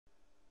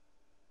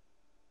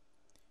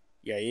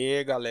E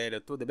aí galera,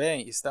 tudo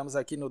bem? Estamos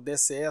aqui no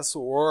DCS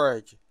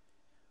World.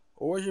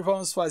 Hoje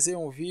vamos fazer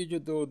um vídeo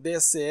do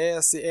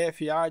DCS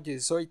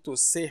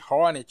FA-18C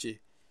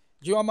Hornet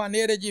de uma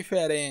maneira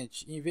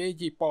diferente. Em vez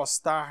de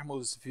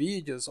postarmos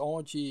vídeos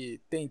onde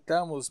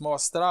tentamos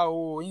mostrar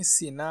ou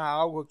ensinar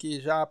algo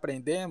que já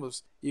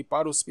aprendemos e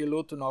para os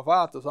pilotos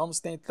novatos, vamos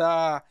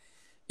tentar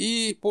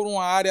ir por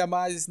uma área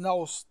mais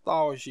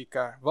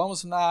nostálgica.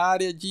 Vamos na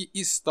área de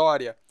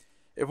história.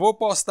 Eu vou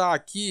postar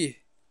aqui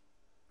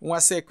uma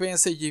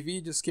sequência de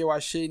vídeos que eu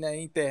achei na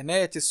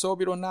internet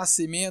sobre o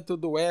nascimento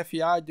do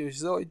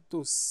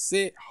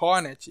FA-18C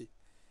Hornet.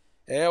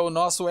 É o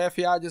nosso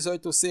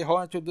FA-18C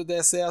Hornet do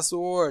DCS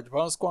World.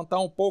 Vamos contar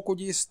um pouco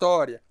de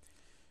história.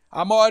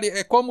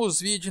 Como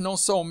os vídeos não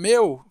são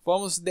meus,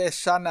 vamos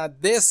deixar na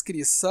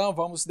descrição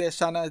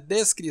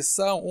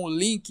um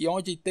link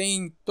onde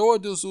tem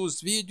todos os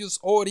vídeos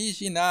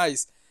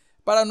originais,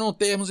 para não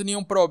termos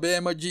nenhum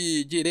problema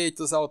de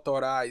direitos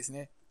autorais,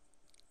 né?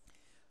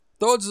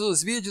 Todos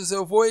os vídeos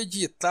eu vou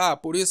editar,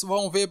 por isso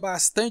vão ver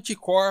bastante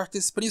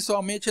cortes,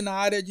 principalmente na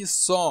área de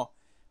som.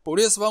 Por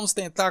isso vamos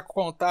tentar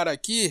contar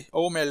aqui,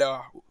 ou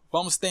melhor,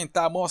 vamos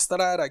tentar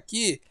mostrar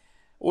aqui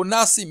o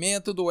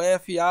nascimento do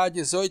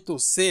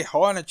FA-18C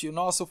Hornet, o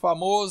nosso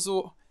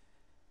famoso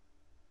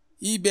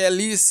e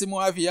belíssimo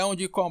avião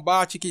de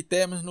combate que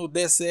temos no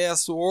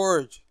DCS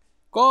World.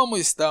 Como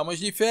estamos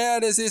de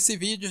férias, esse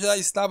vídeo já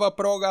estava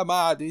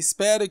programado.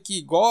 Espero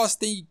que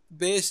gostem e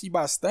deixem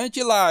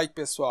bastante like,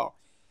 pessoal.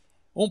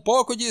 Um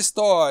pouco de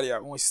história,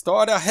 uma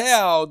história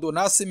real do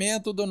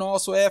nascimento do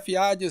nosso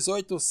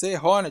FA-18C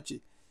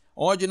Hornet,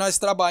 onde nós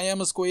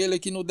trabalhamos com ele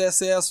aqui no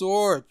DCS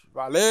World.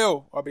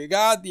 Valeu,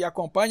 obrigado e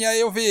acompanhe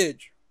aí o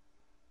vídeo.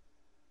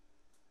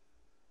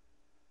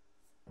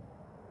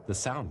 The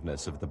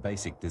soundness of the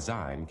basic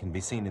design can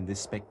be seen in this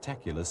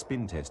spectacular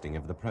spin testing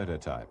of the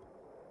prototype.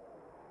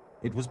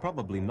 It was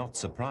probably not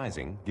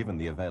surprising, given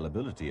the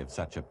availability of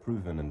such a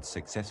proven and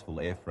successful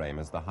airframe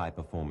as the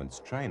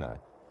high-performance trainer,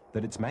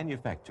 that its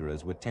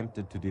manufacturers were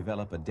tempted to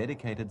develop a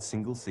dedicated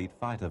single-seat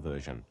fighter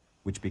version,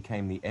 which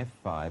became the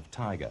F-5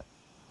 Tiger.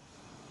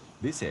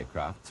 This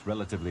aircraft's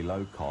relatively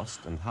low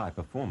cost and high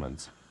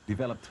performance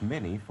developed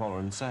many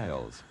foreign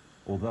sales,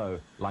 although,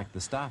 like the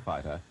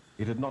Starfighter,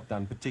 it had not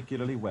done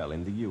particularly well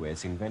in the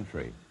US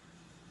inventory.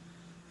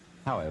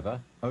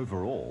 However,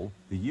 overall,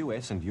 the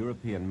US and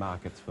European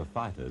markets for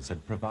fighters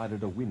had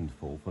provided a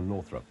windfall for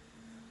Northrop.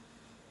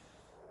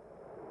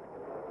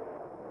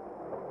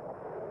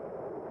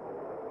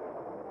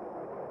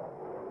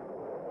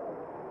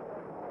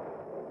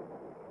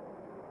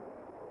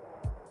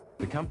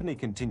 The company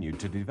continued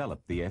to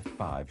develop the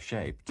F-5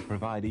 shape to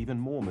provide even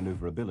more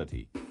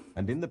maneuverability,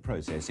 and in the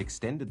process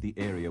extended the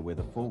area where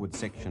the forward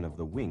section of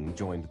the wing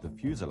joined the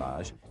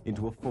fuselage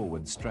into a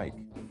forward strake.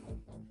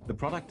 The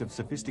product of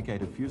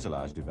sophisticated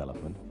fuselage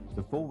development,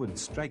 the forward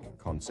strake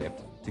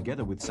concept,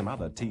 together with some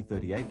other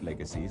T-38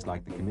 legacies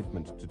like the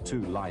commitment to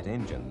 2 light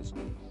engines,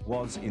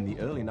 was in the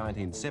early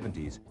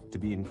 1970s to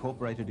be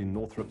incorporated in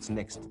Northrop's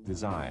next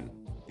design,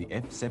 the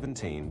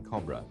F-17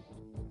 Cobra.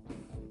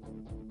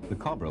 The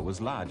Cobra was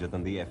larger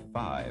than the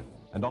F-5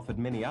 and offered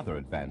many other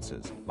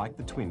advances, like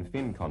the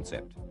twin-fin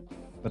concept.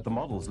 But the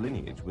model's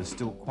lineage was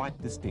still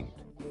quite distinct,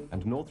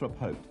 and Northrop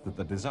hoped that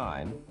the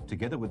design,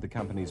 together with the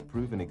company's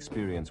proven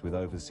experience with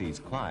overseas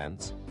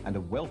clients and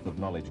a wealth of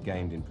knowledge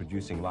gained in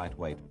producing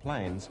lightweight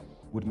planes,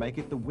 would make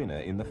it the winner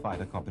in the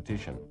fighter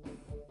competition.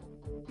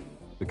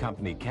 The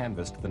company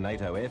canvassed the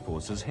NATO air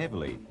forces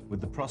heavily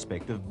with the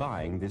prospect of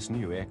buying this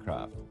new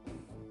aircraft.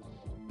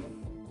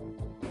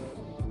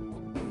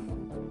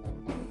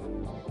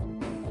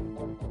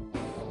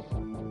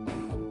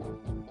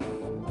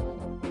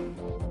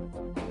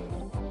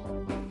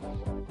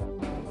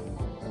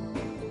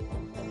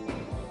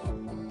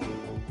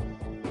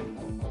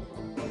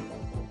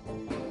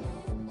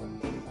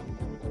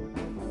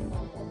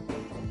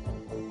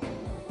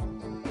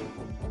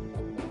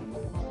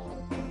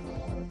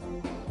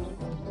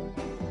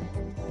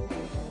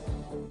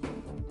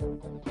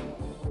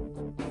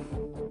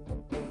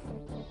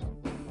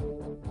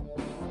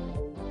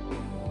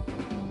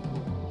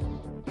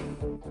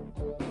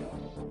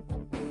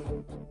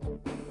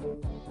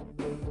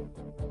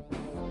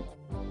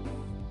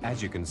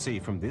 As you can see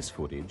from this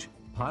footage,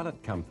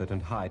 pilot comfort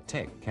and high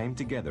tech came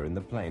together in the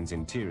plane's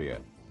interior,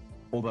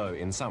 although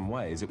in some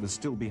ways it was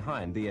still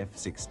behind the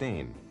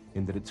F-16,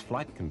 in that its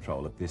flight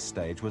control at this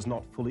stage was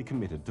not fully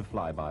committed to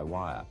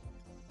fly-by-wire.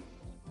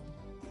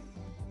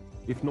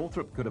 If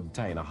Northrop could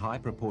obtain a high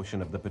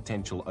proportion of the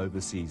potential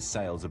overseas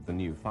sales of the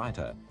new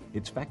fighter,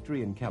 its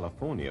factory in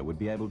California would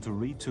be able to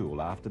retool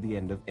after the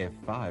end of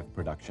F-5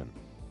 production.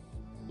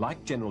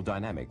 Like General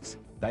Dynamics,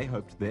 they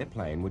hoped their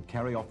plane would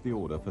carry off the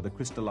order for the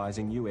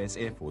crystallizing US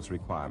Air Force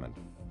requirement.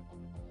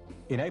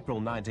 In April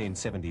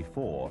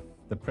 1974,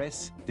 the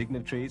press,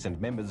 dignitaries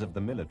and members of the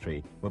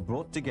military were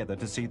brought together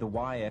to see the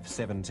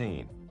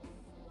YF-17.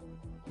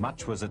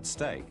 Much was at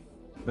stake,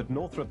 but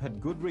Northrop had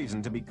good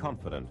reason to be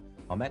confident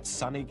on that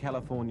sunny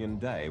Californian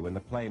day when the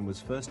plane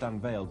was first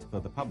unveiled for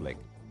the public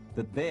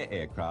that their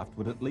aircraft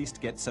would at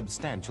least get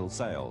substantial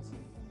sales.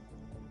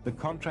 The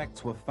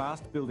contracts were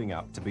fast building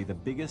up to be the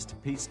biggest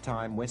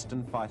peacetime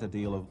Western fighter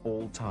deal of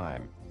all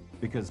time,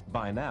 because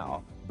by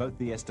now, both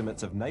the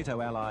estimates of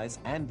NATO allies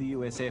and the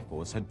US Air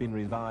Force had been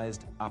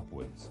revised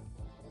upwards.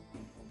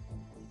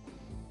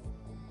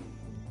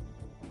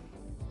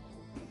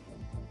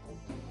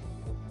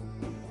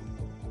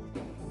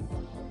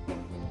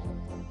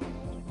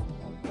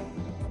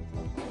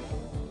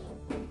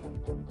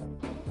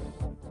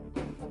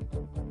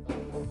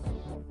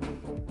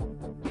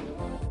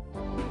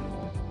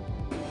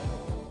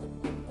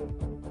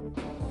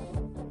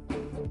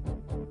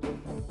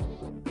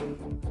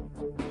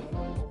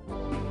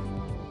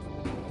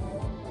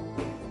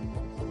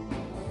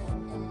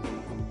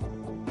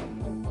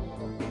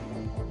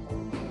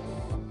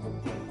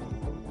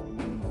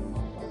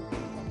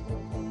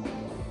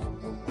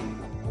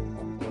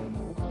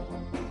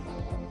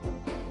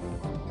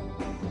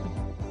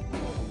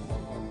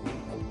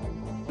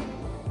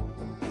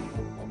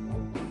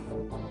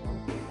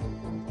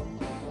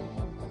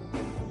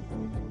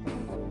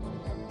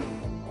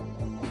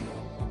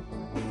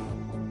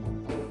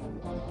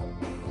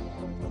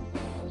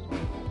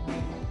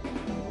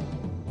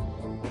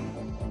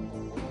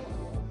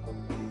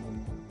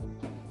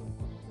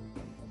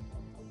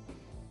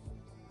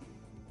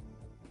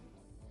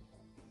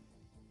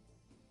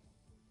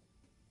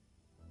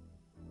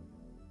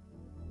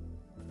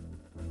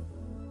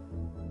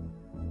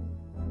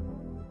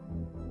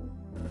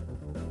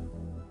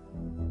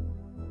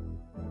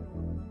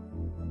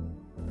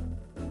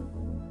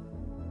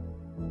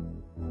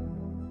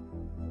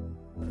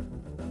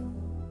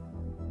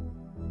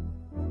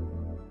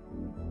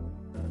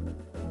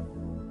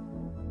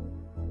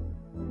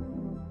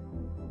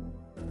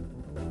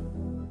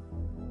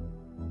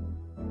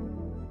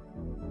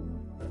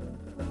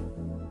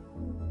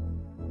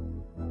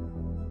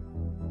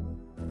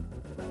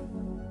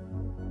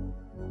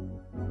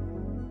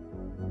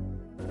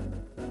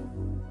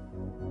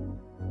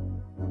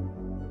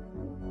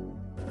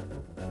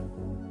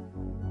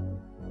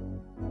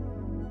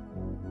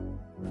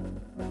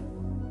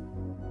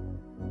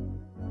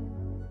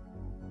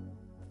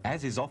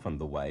 As is often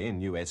the way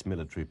in US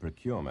military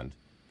procurement,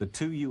 the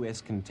two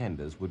US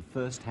contenders would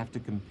first have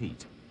to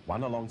compete,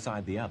 one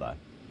alongside the other,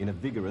 in a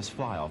vigorous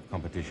fly-off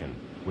competition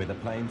where the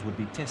planes would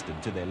be tested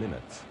to their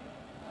limits.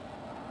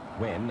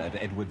 When, at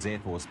Edwards Air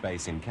Force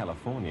Base in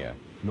California,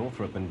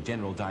 Northrop and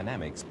General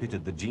Dynamics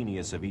pitted the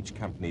genius of each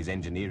company's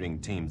engineering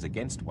teams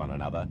against one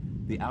another,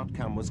 the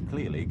outcome was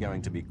clearly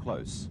going to be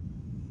close.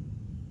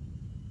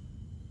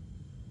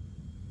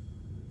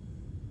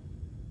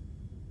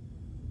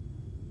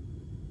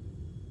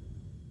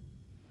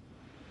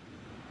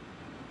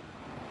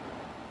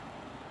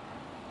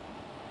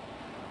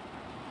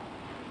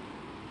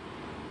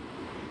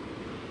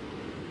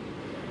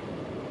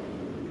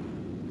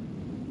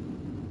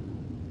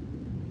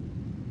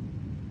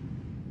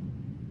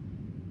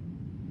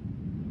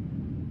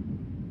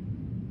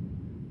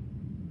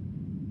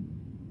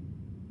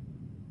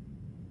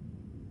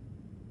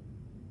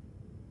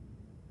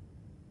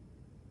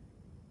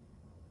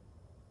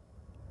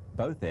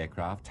 Both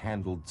aircraft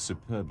handled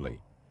superbly,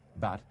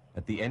 but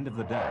at the end of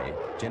the day,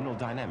 General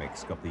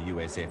Dynamics got the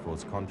US Air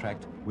Force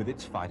contract with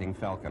its Fighting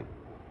Falcon.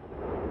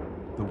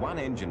 The one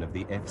engine of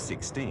the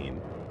F-16,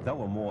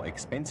 though a more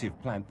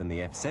expensive plant than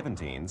the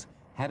F-17s,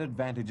 had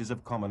advantages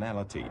of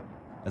commonality,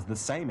 as the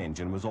same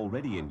engine was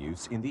already in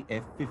use in the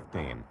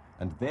F-15,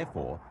 and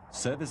therefore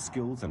service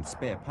skills and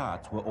spare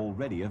parts were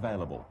already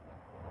available.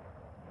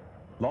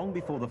 Long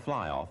before the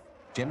fly-off,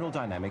 General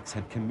Dynamics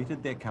had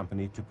committed their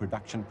company to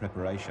production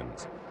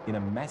preparations in a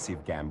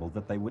massive gamble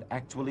that they would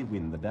actually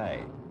win the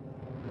day.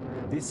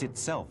 This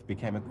itself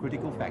became a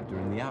critical factor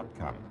in the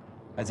outcome,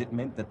 as it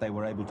meant that they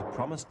were able to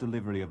promise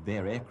delivery of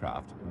their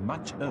aircraft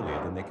much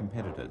earlier than their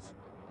competitors.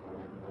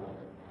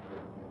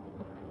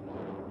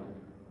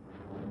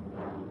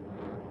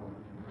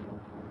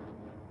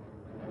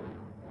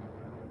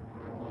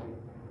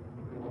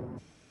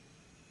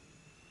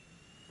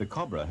 The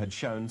Cobra had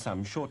shown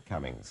some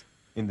shortcomings,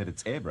 in that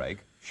its air brake,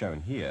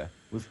 shown here,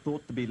 was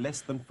thought to be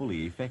less than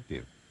fully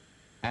effective,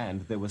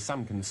 and there were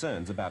some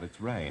concerns about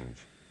its range.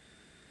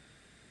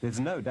 There's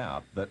no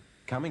doubt that,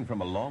 coming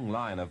from a long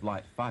line of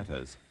light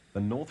fighters, the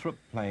Northrop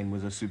plane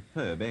was a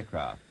superb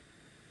aircraft.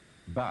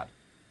 But,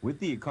 with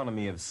the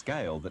economy of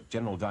scale that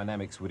General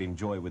Dynamics would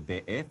enjoy with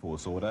their Air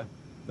Force order,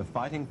 the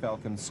Fighting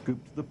Falcon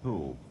scooped the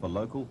pool for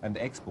local and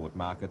export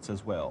markets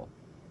as well.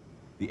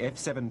 The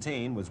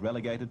F-17 was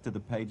relegated to the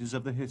pages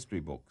of the history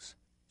books.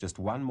 Just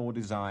one more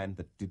design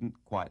that didn't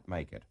quite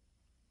make it.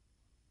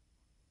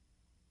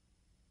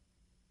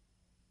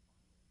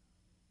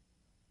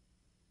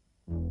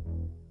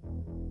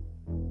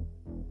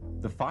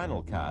 The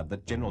final card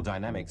that General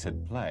Dynamics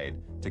had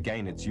played to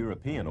gain its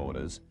European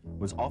orders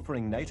was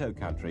offering NATO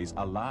countries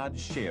a large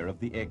share of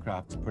the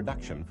aircraft's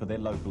production for their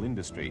local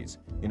industries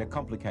in a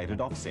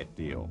complicated offset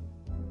deal.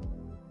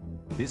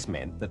 This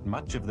meant that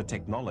much of the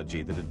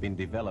technology that had been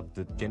developed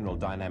at General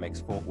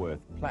Dynamics Fort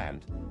Worth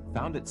plant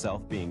found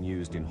itself being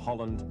used in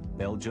Holland,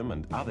 Belgium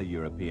and other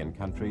European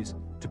countries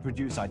to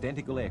produce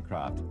identical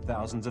aircraft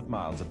thousands of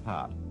miles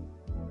apart.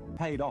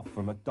 Paid off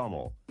for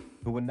McDonnell,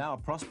 who were now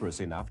prosperous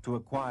enough to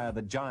acquire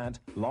the giant,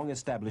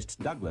 long-established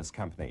Douglas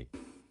company.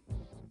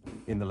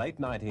 In the late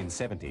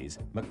 1970s,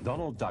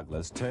 McDonnell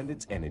Douglas turned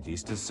its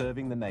energies to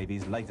serving the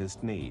Navy's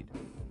latest need.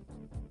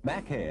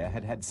 Mac Air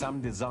had had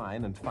some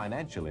design and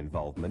financial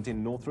involvement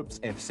in Northrop's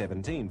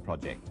F-17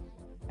 project,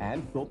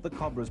 and thought the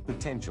Cobra's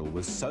potential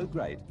was so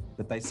great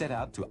that they set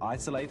out to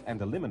isolate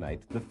and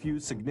eliminate the few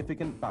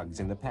significant bugs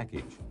in the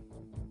package.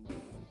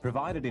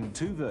 Provided in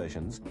two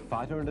versions,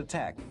 fighter and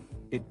attack,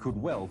 it could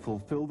well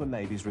fulfill the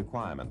Navy's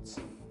requirements.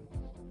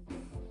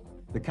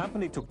 The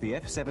company took the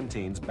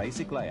F-17's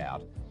basic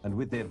layout and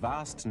with their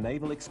vast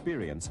naval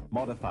experience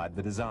modified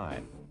the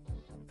design.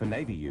 For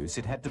Navy use,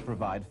 it had to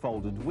provide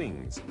folded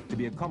wings to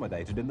be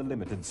accommodated in the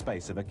limited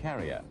space of a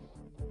carrier.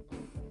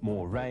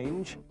 More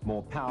range,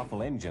 more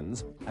powerful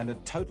engines, and a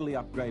totally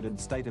upgraded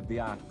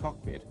state-of-the-art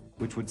cockpit,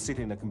 which would sit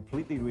in a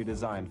completely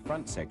redesigned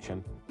front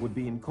section, would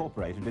be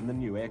incorporated in the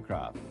new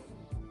aircraft.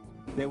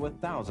 There were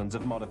thousands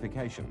of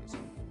modifications.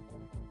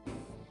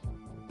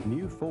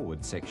 New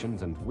forward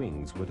sections and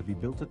wings were to be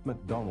built at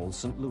McDonnell's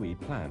St. Louis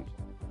plant,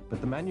 but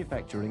the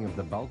manufacturing of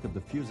the bulk of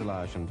the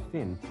fuselage and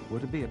fin were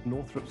to be at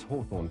Northrop's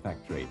Hawthorne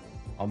factory,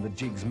 on the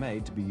jigs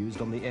made to be used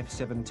on the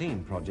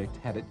F-17 project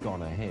had it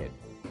gone ahead.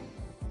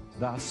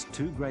 Thus,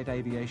 two great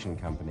aviation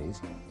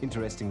companies,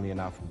 interestingly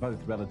enough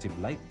both relative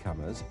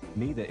latecomers,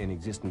 neither in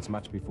existence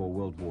much before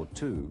World War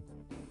II,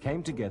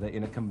 came together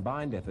in a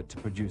combined effort to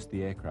produce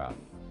the aircraft.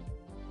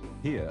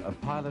 Here, a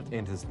pilot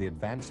enters the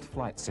advanced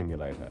flight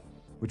simulator,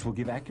 which will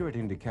give accurate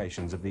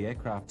indications of the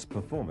aircraft's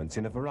performance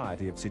in a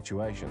variety of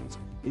situations,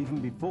 even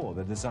before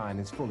the design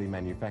is fully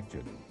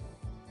manufactured.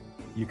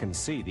 You can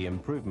see the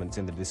improvements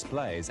in the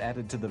displays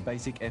added to the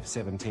basic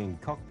F-17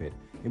 cockpit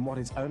in what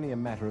is only a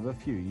matter of a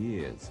few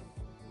years.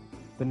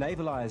 The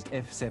navalized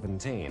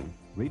F-17,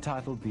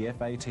 retitled the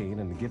F-18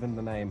 and given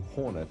the name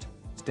Hornet,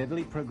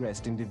 steadily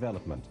progressed in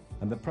development,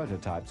 and the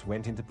prototypes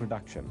went into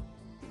production.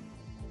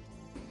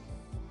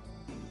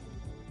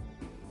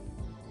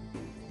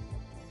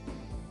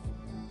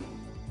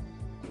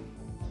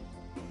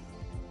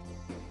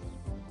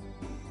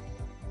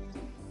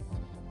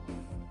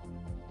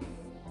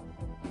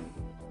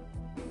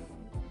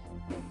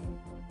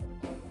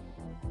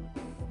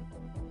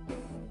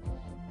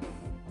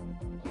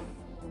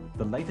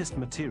 The latest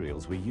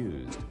materials were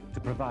used to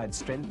provide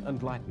strength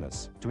and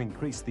lightness to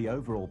increase the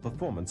overall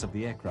performance of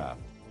the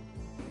aircraft.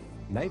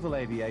 Naval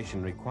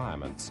aviation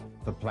requirements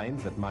for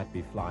planes that might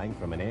be flying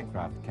from an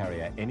aircraft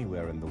carrier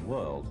anywhere in the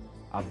world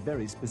are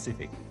very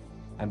specific,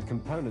 and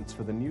components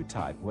for the new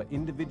type were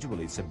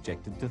individually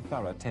subjected to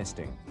thorough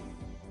testing.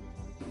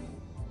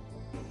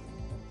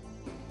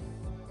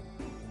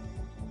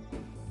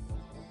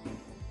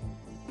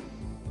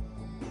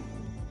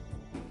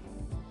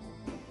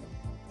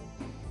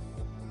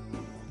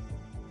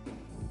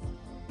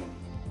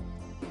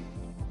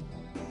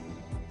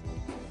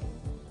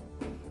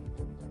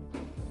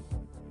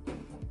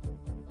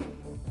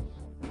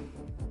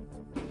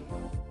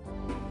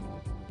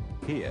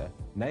 Here,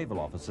 naval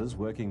officers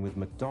working with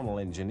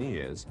McDonnell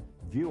engineers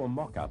view a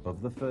mock-up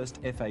of the first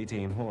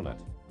F-18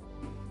 Hornet.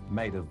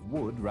 Made of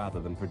wood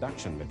rather than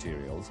production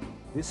materials,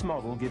 this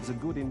model gives a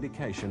good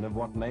indication of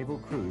what naval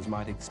crews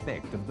might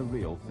expect of the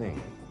real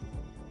thing.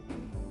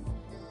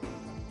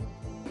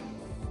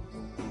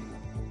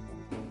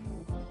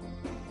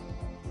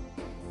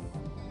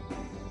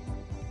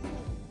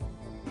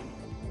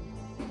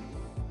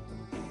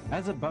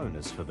 As a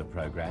bonus for the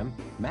program,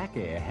 Mac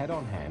Air had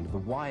on hand the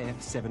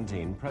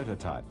YF-17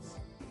 prototypes.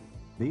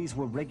 These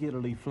were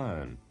regularly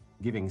flown,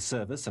 giving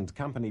service and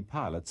company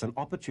pilots an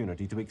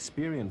opportunity to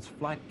experience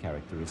flight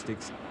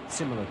characteristics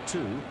similar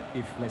to,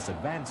 if less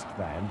advanced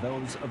than,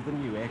 those of the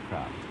new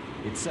aircraft,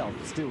 itself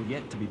still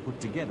yet to be put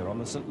together on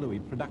the St. Louis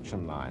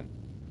production line.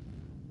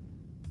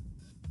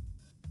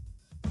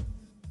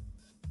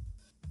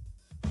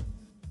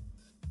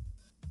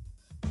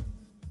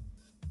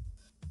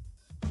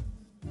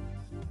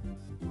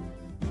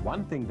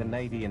 One thing the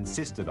Navy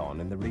insisted on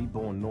in the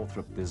reborn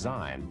Northrop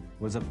design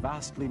was a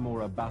vastly more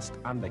robust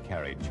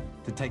undercarriage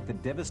to take the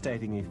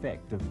devastating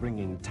effect of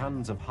bringing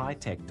tons of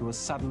high-tech to a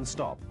sudden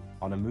stop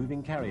on a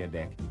moving carrier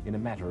deck in a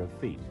matter of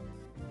feet.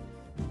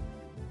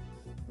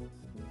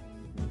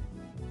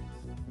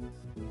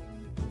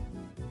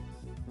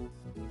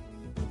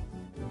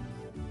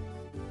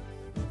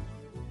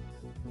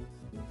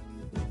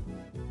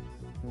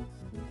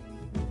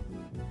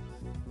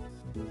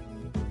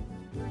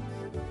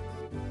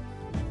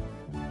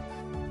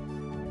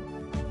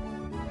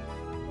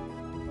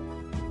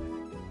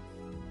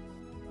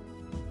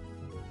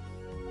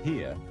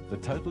 Here, the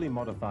totally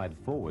modified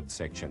forward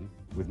section,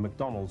 with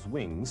McDonnell's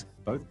wings,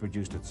 both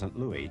produced at St.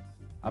 Louis,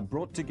 are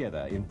brought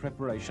together in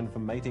preparation for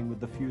mating with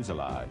the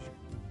fuselage,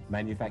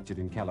 manufactured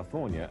in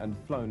California and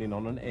flown in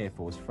on an Air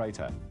Force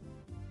freighter.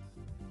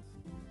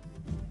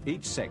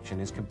 Each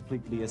section is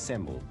completely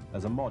assembled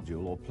as a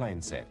module or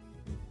plane set.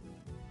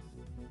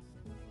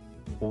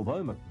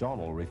 Although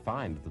McDonnell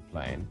refined the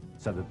plane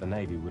so that the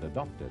Navy would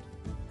adopt it,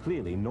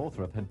 clearly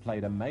Northrop had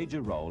played a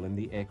major role in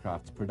the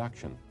aircraft's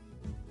production.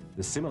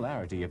 The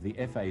similarity of the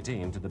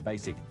F-18 to the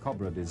basic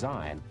Cobra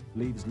design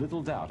leaves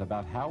little doubt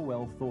about how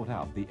well thought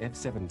out the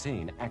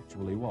F-17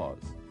 actually was.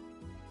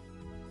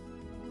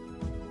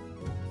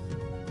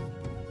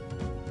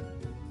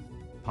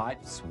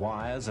 Pipes,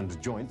 wires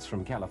and joints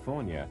from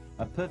California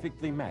are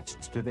perfectly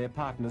matched to their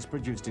partners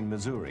produced in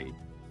Missouri,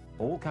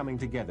 all coming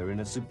together in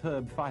a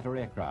superb fighter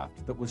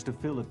aircraft that was to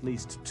fill at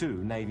least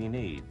two Navy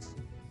needs.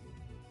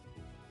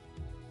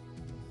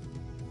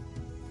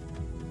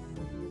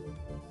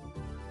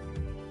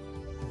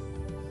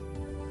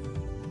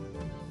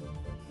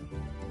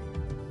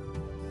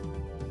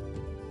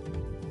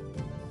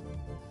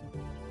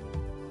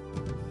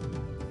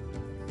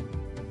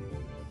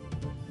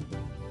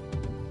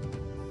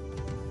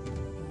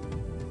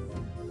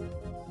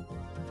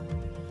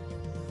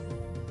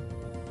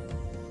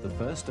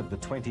 The first of the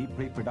 20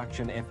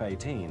 pre-production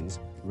F-18s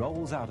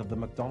rolls out of the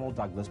McDonnell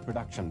Douglas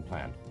production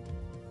plant.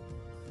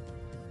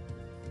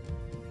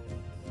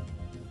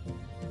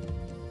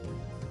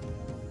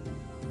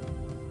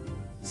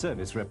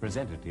 Service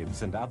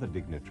representatives and other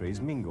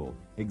dignitaries mingle,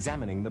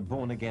 examining the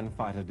born-again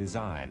fighter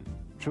design,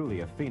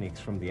 truly a phoenix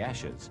from the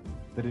ashes,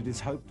 that it is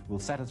hoped will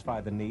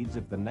satisfy the needs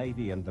of the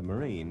Navy and the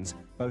Marines,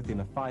 both in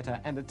a fighter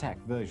and attack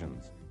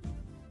versions.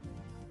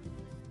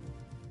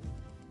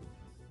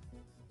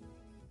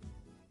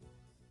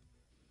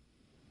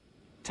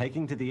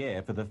 Taking to the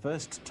air for the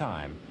first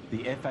time,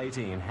 the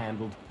F-18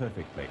 handled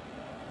perfectly.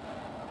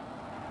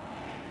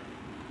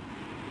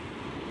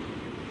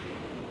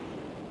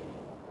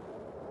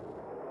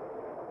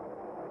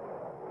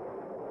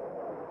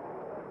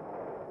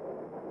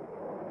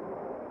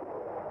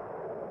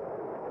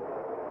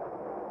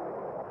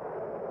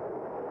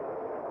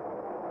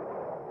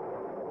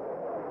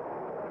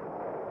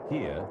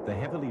 Here, the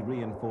heavily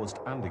reinforced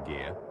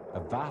undergear, a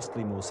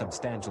vastly more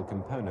substantial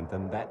component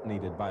than that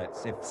needed by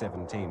its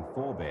F-17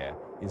 forebear,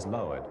 is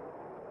lowered.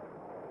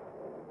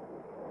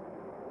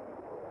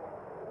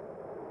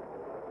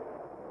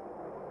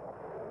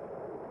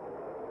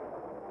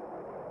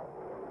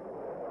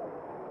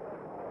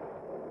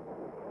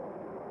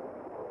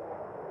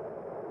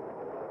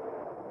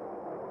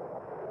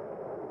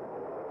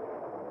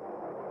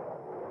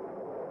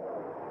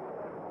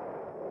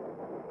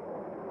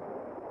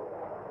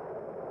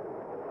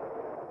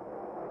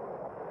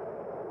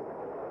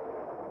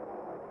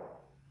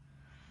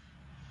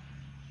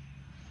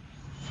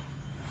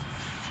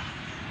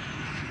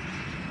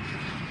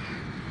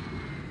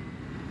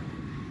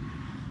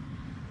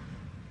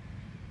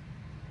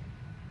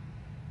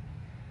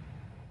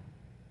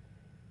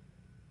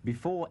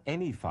 Before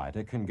any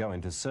fighter can go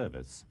into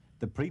service,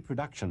 the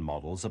pre-production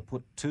models are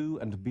put to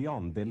and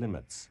beyond their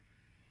limits.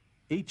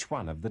 Each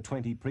one of the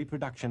 20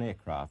 pre-production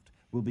aircraft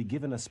will be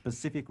given a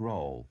specific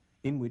role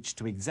in which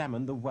to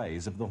examine the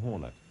ways of the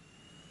Hornet.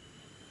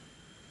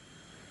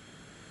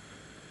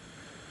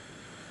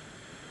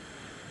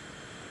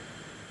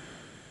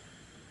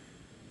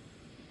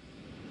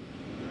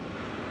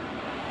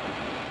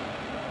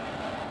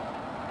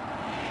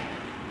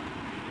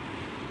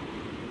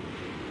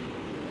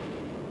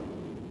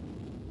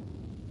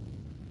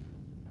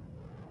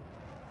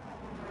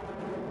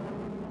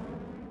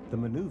 The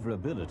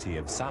maneuverability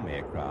of some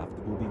aircraft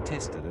will be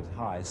tested at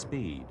high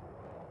speed.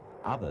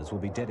 Others will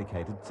be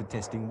dedicated to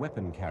testing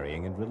weapon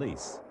carrying and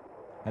release,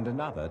 and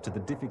another to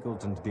the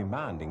difficult and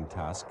demanding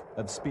task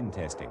of spin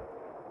testing.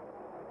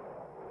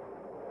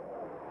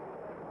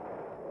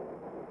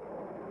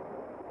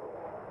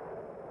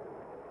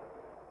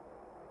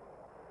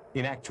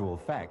 In actual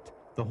fact,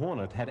 the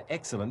Hornet had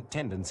excellent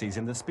tendencies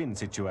in the spin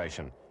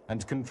situation,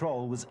 and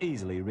control was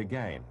easily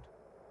regained.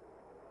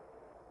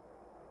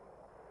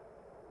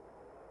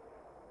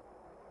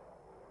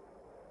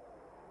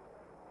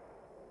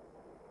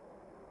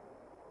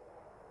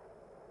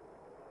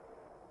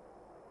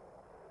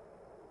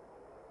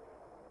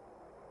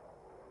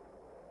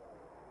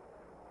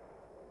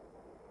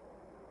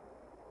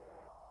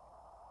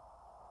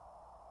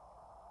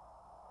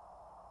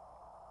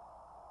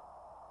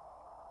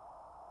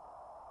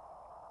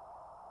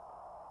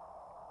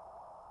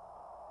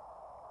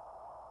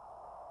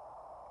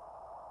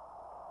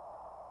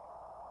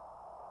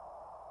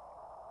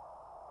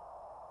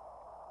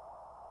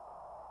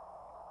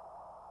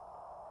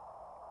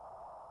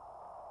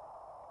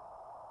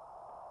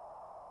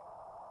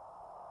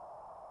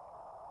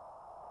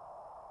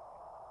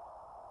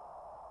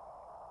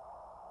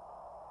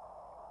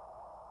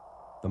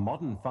 The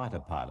modern fighter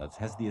pilot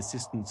has the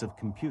assistance of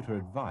computer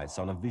advice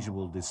on a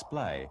visual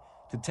display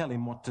to tell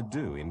him what to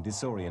do in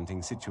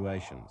disorienting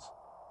situations.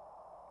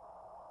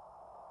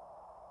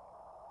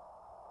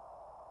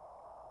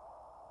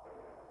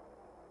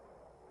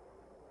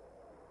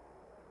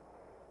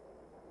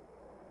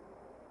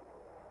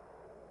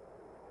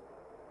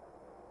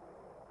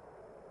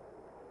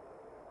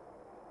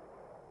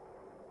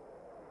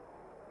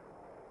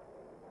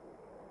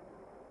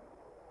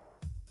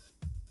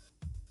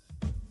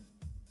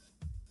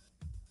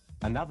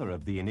 Another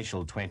of the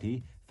initial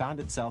 20 found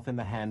itself in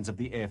the hands of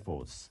the Air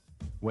Force,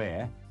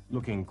 where,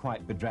 looking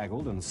quite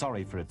bedraggled and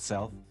sorry for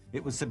itself,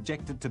 it was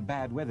subjected to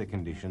bad weather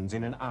conditions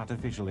in an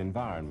artificial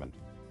environment.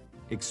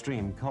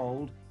 Extreme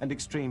cold and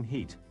extreme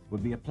heat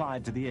would be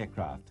applied to the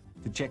aircraft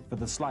to check for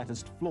the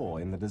slightest flaw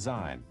in the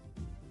design.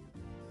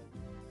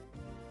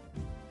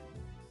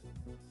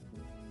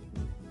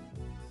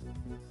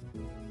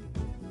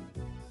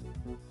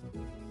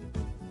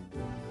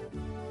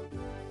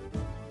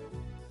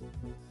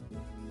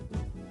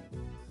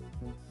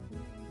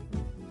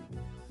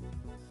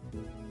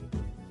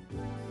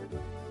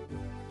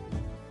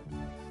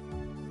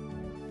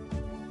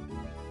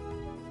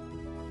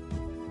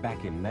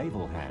 Back in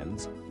naval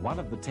hands, one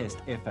of the test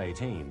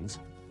F-18s,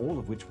 all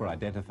of which were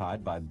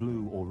identified by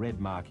blue or red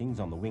markings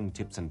on the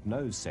wingtips and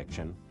nose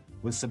section,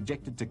 was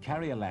subjected to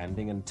carrier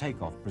landing and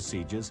takeoff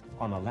procedures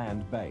on a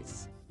land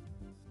base.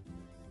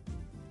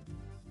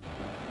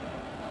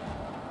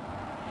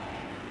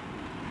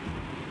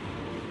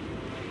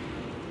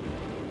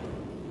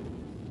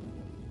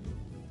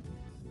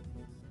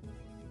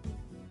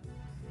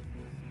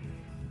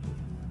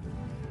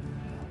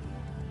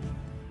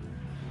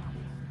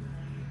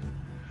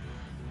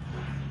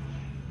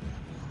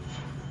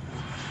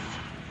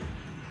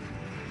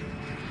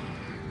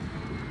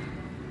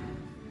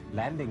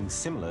 Landings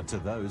similar to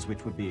those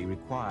which would be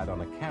required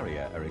on a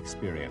carrier are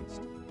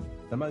experienced.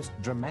 The most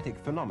dramatic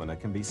phenomena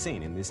can be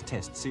seen in this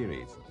test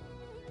series.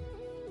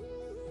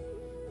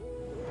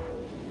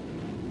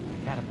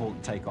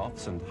 Catapult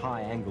takeoffs and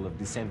high angle of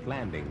descent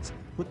landings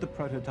put the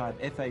prototype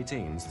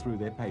F-18s through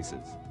their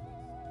paces.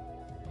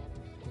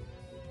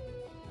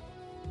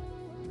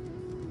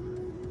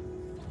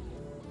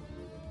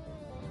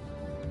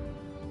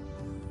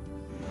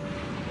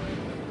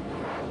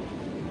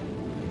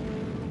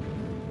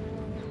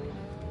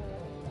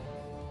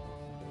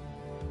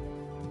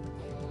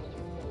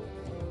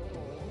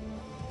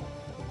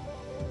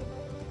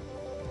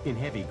 In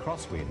heavy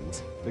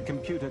crosswinds, the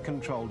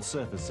computer-controlled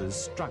surfaces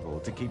struggle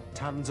to keep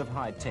tons of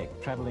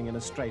high-tech traveling in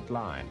a straight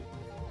line.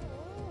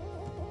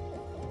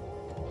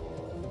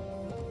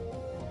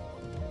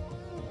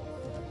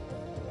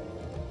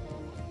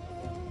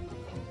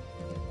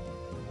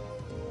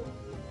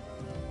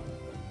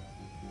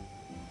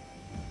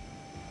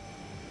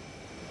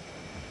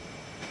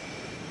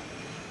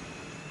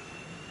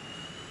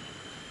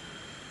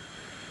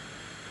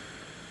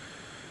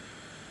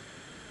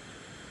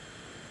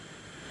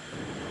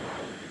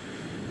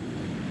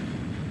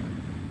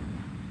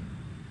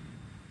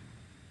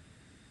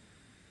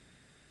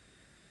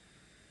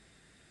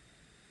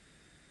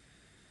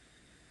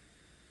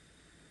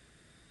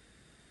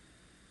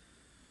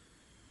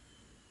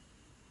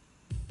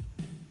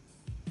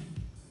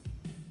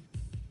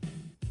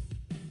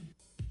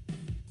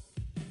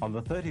 On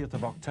the 30th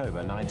of October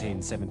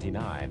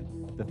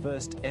 1979, the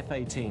first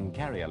F-18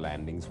 carrier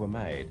landings were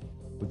made,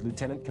 with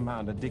Lieutenant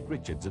Commander Dick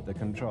Richards at the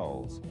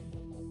controls.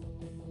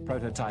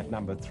 Prototype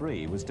number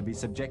 3 was to be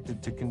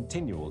subjected to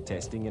continual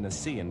testing in a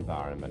sea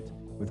environment,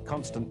 with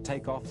constant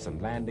takeoffs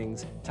and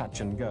landings,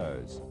 touch and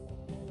goes.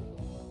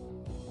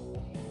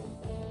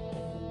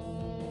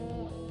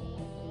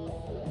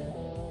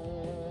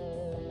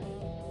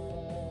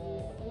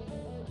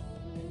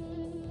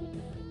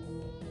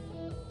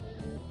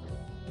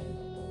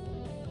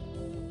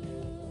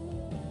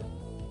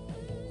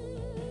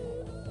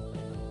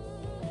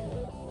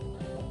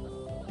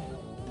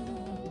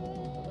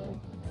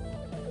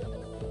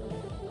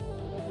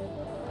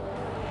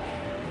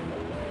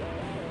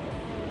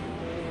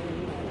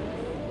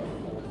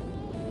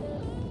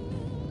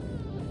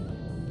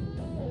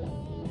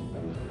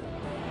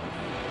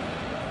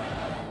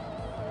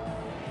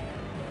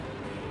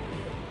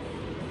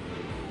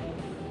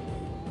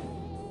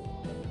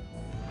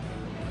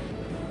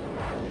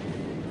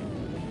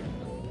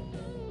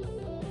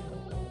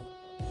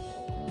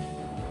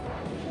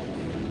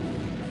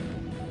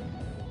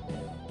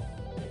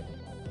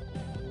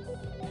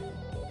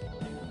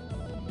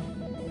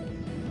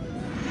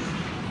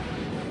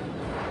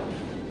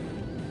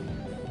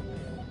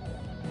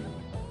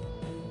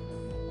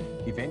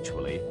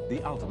 Eventually,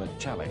 the ultimate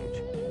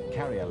challenge,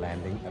 carrier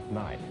landing at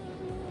night.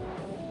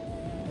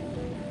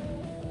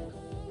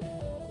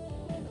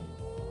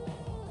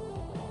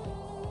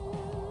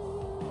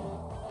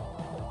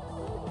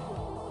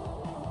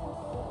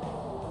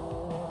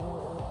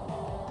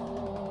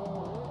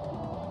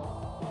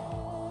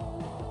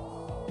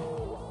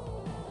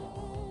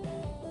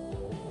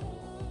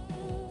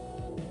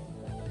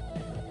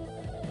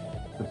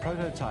 The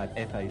prototype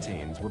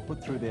F-18s were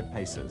put through their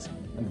paces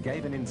and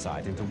gave an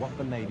insight into what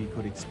the Navy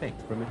could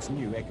expect from its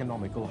new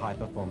economical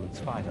high-performance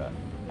fighter,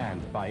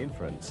 and, by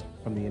inference,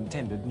 from the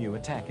intended new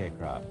attack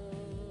aircraft.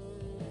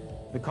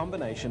 The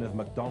combination of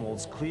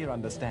McDonnell's clear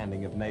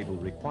understanding of naval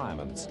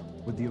requirements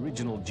with the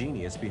original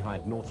genius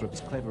behind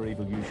Northrop's clever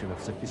evolution of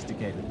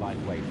sophisticated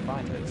lightweight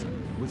fighters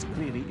was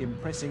clearly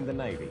impressing the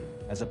Navy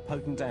as a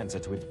potent answer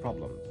to its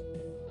problems.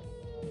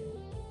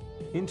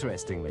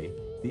 Interestingly,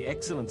 The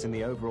excellence in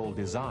the overall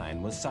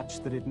design was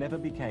such that it never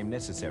became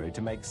necessary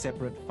to make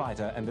separate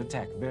fighter and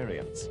attack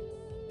variants.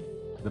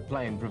 The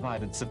plane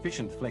provided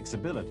sufficient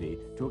flexibility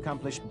to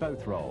accomplish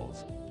both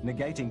roles,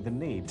 negating the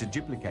need to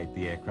duplicate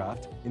the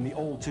aircraft in the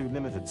all too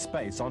limited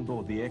space on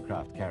board the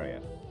aircraft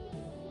carrier.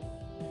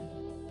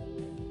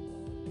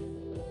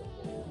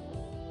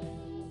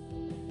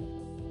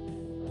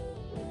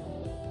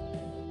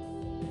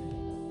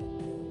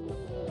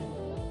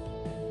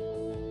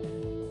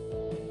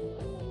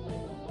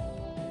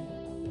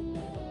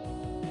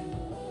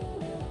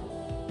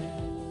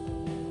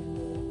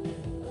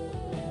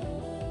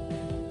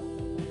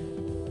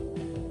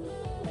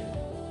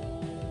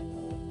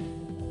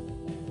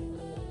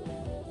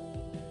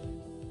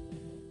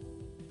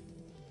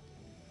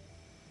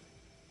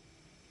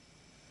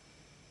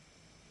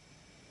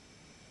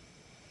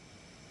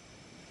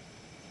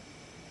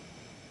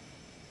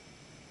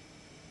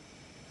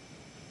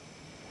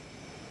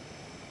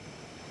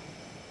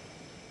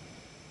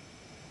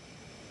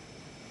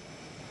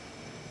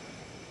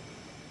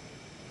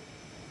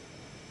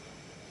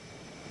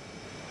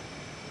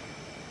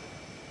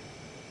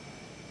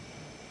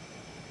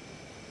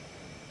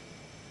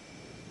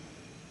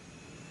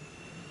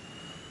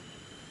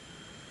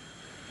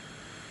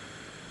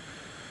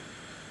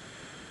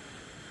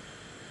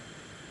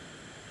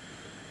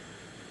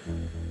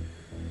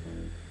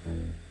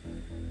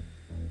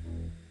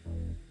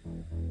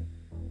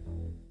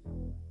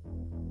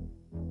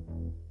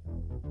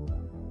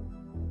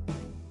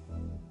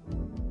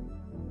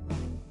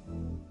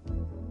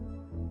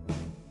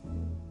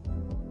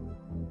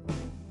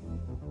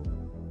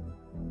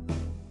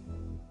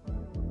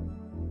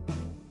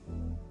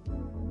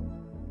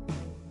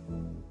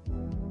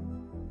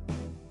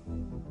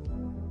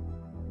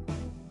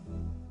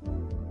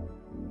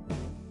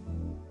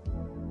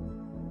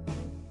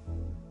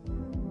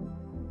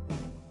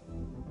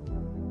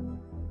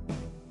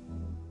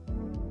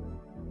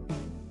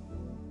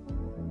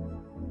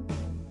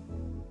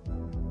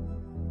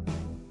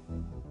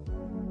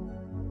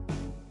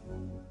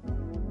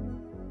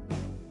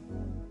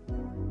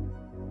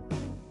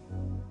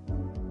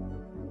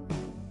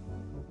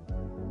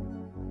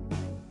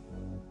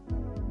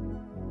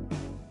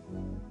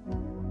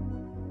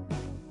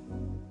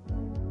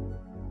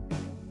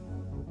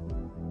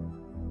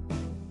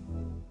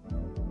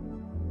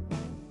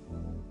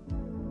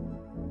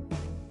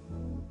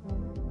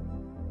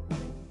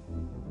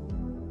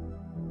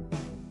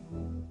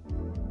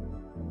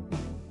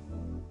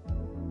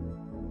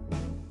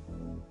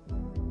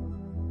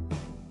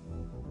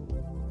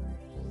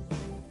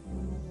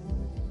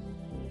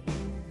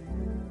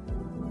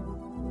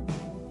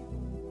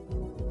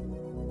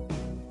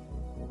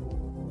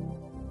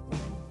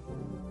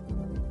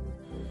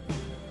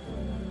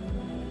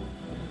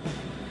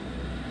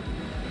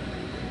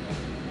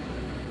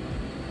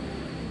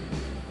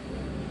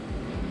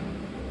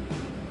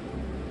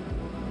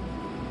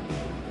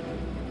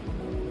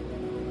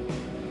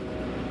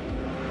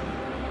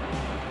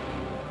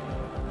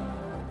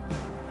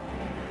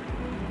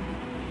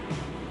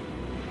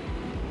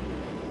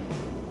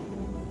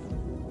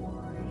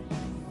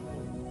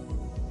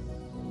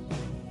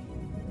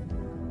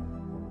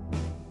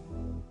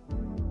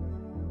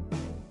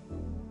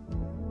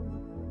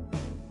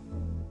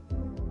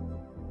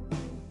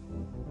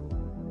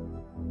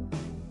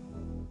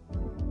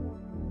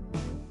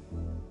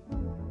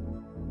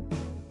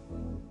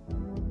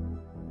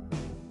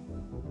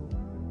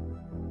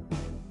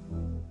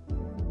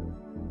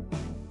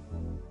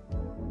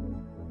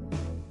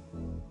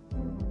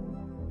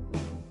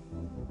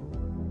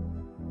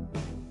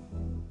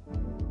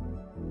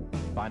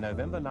 By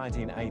November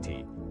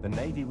 1980, the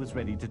Navy was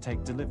ready to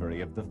take delivery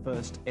of the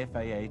first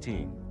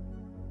FA-18.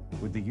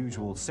 With the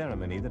usual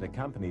ceremony that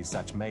accompanies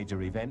such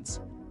major events,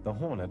 the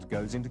Hornet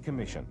goes into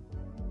commission.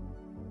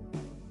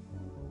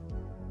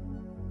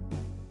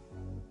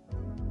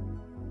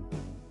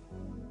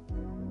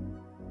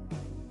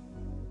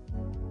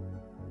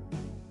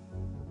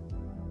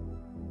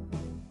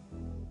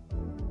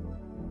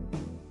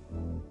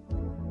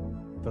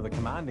 For the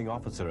commanding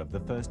officer of the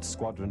first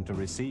squadron to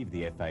receive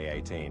the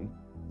FA-18,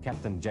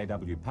 Captain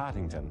J.W.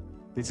 Partington,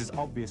 this is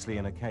obviously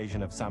an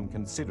occasion of some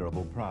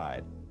considerable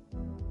pride.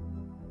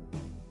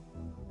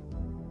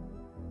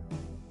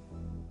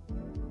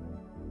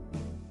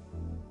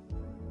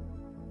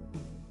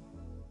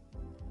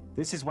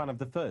 This is one of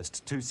the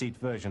first two-seat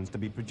versions to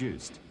be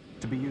produced,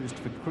 to be used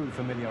for crew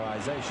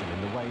familiarization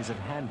in the ways of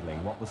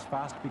handling what was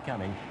fast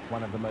becoming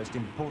one of the most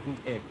important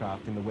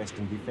aircraft in the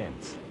Western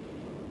defense.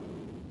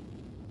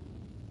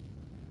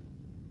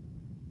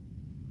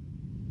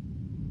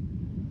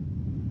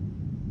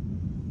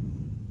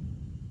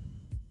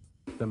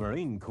 The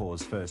Marine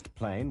Corps' first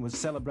plane was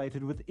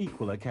celebrated with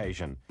equal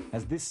occasion,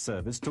 as this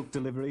service took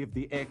delivery of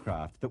the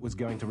aircraft that was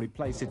going to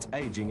replace its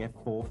aging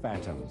F-4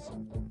 Phantoms.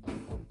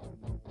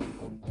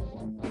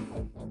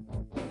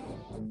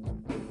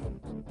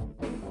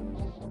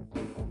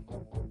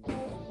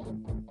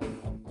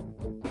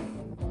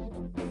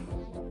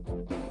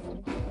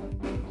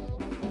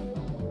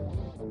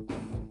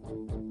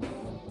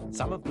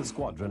 Some of the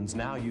squadrons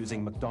now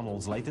using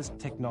McDonnell's latest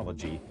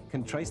technology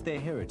can trace their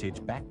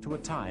heritage back to a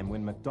time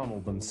when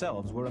McDonnell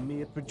themselves were a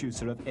mere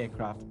producer of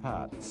aircraft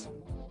parts.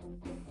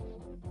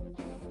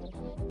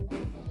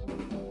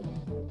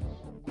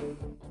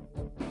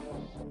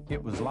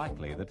 It was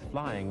likely that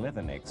Flying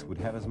Leathernecks would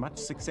have as much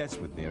success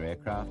with their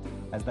aircraft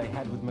as they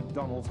had with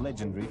McDonnell's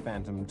legendary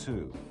Phantom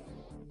II.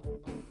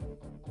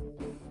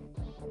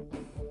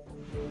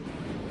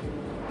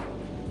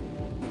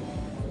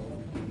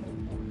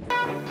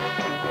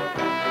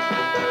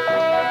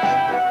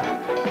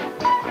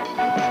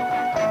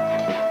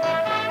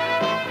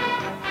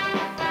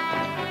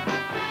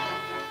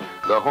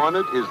 The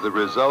Hornet is the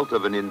result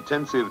of an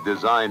intensive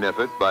design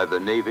effort by the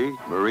Navy,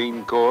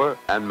 Marine Corps,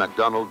 and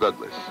McDonnell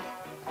Douglas.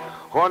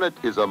 Hornet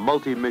is a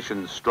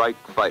multi-mission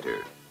strike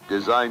fighter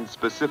designed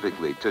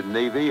specifically to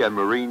Navy and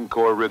Marine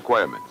Corps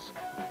requirements.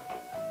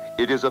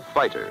 It is a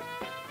fighter,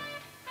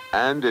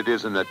 and it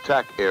is an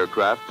attack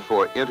aircraft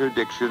for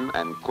interdiction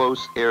and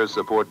close air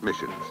support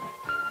missions.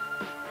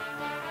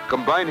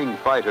 Combining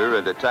fighter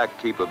and attack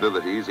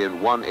capabilities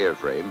in one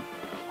airframe,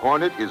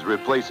 Hornet is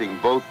replacing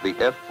both the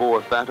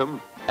F-4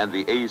 Phantom and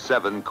the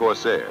A-7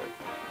 Corsair.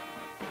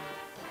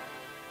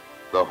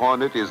 The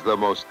Hornet is the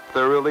most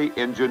thoroughly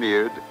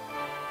engineered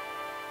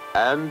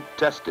and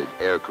tested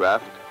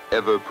aircraft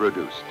ever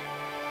produced.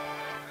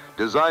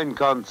 Design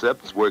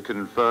concepts were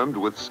confirmed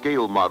with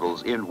scale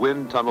models in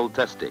wind tunnel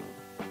testing.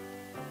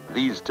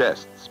 These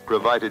tests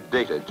provided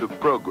data to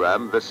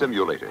program the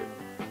simulator.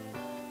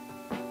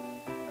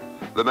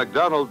 The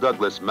McDonnell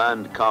Douglas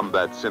Manned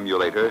Combat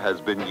Simulator has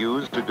been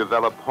used to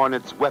develop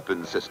Hornet's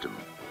weapon system.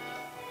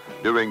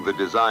 During the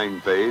design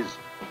phase,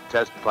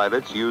 test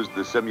pilots used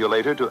the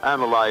simulator to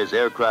analyze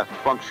aircraft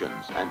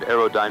functions and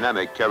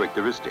aerodynamic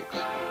characteristics.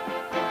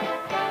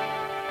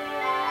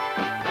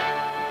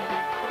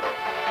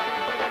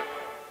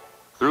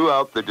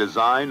 Throughout the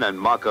design and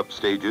mock-up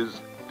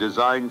stages,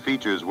 design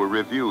features were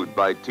reviewed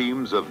by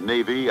teams of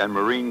Navy and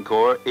Marine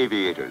Corps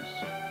aviators.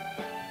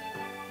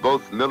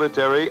 Both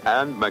military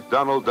and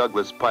McDonnell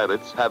Douglas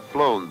pilots have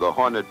flown the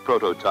Hornet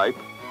prototype,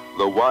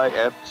 the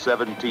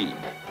YF-17,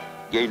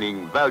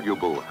 gaining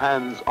valuable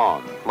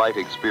hands-on flight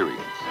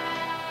experience.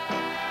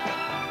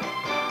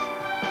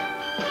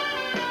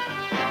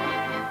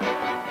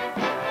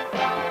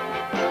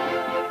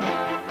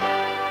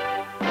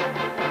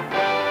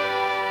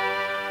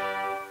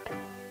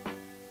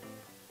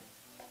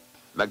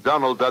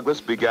 McDonnell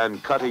Douglas began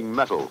cutting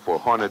metal for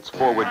Hornet's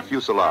forward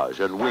fuselage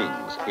and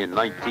wings in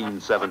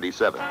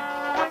 1977.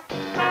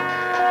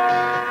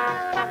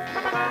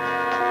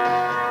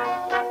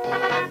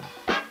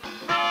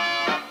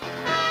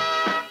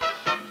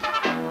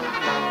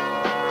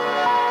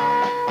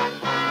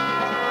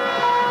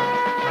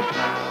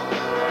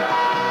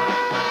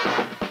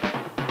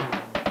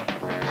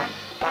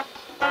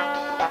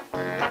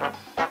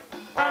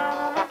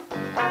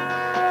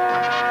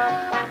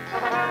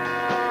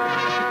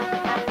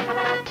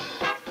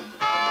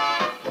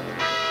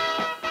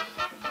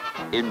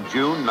 In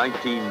June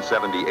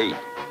 1978,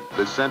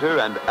 the center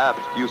and aft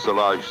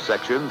fuselage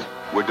sections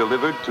were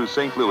delivered to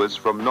St. Louis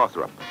from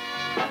Northrop.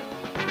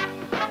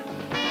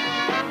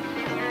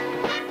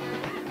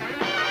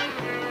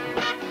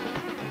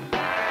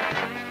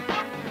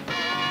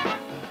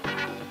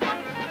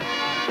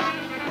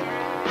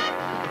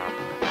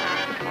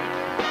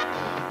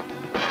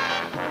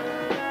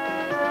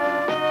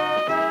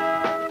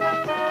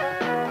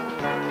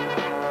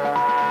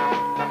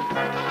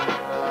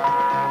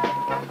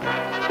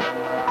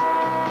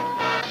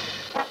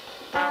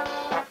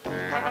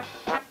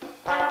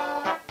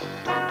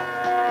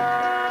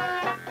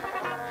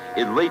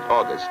 In late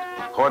August,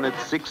 Hornet's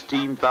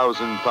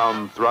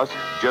 16,000-pound thrust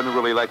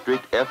General Electric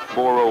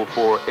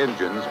F404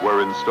 engines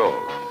were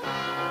installed.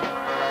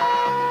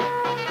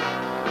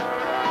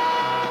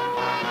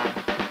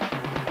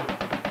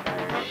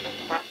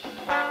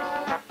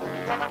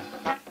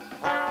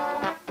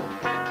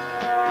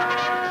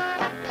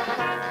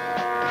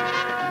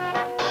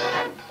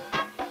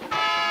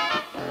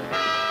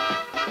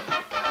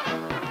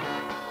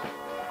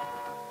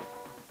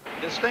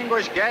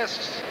 Distinguished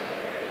guests,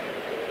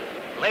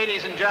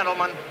 ladies and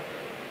gentlemen,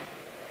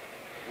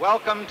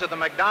 welcome to the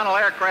McDonnell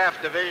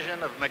Aircraft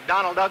Division of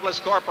McDonnell Douglas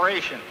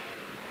Corporation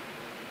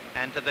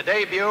and to the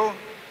debut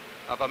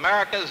of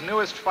America's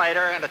newest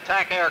fighter and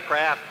attack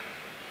aircraft,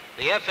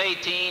 the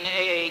F-18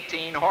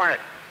 A-18 Hornet.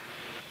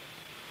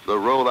 The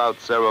rollout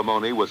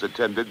ceremony was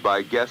attended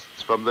by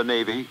guests from the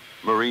Navy,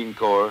 Marine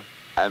Corps,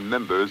 and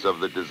members of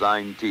the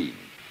design team.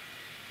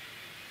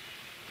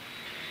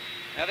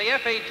 Now, the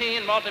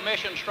F-18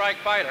 multi-mission strike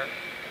fighter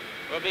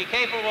will be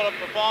capable of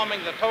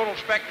performing the total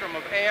spectrum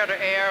of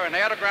air-to-air and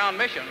air-to-ground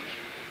missions,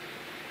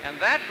 and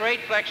that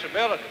great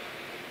flexibility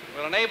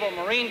will enable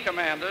Marine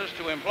commanders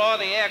to employ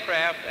the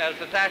aircraft as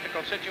the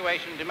tactical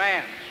situation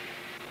demands.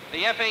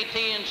 The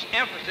F-18's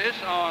emphasis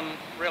on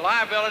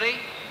reliability,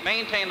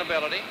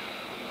 maintainability,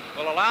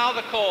 will allow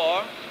the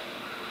Corps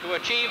to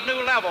achieve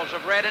new levels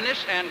of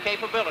readiness and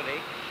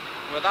capability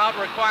without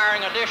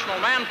requiring additional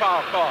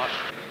manpower costs.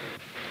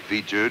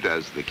 Featured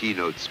as the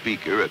keynote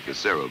speaker at the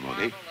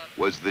ceremony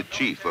was the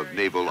Chief of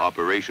Naval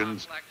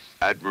Operations,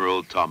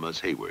 Admiral Thomas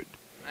Hayward.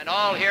 And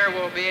all here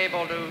will be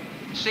able to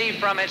see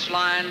from its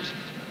lines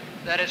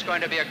that it's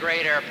going to be a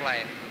great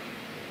airplane.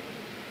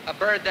 A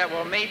bird that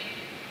will meet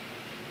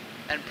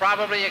and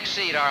probably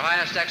exceed our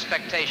highest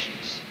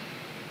expectations.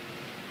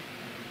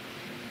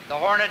 The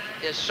Hornet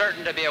is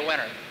certain to be a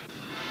winner.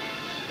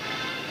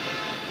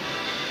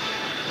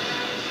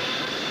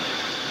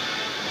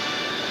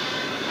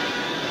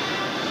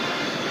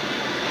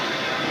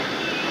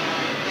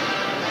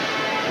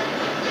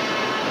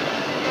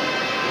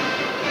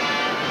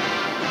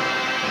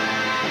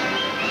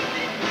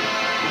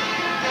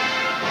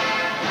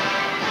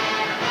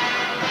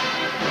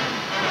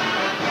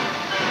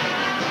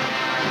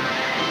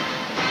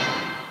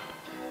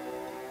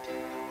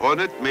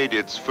 Hornet made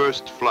its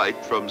first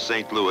flight from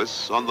St.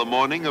 Louis on the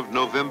morning of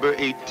November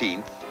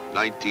 18th,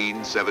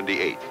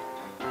 1978.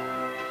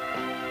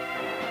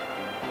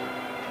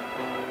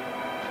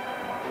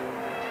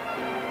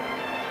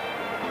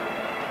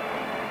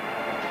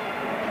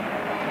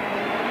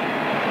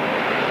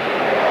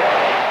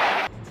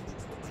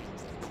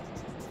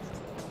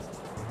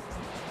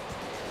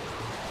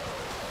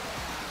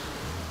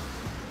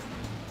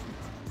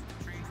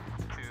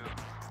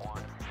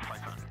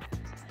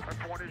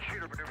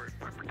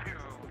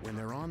 When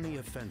they're on the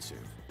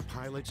offensive,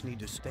 pilots need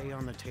to stay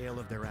on the tail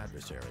of their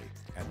adversary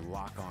and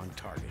lock on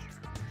target.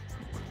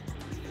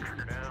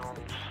 Trigger down,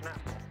 snap.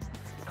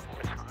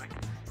 It's high.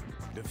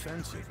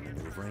 Defensive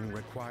maneuvering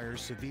requires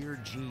severe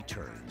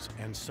G-turns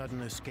and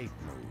sudden escape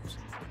moves.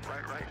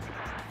 Right.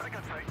 I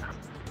got sight.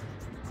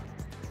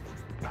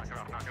 Knock it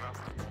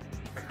off.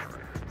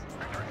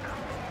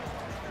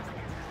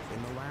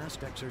 In the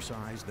last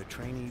exercise, the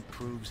trainee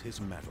proves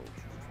his mettle,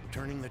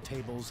 turning the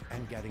tables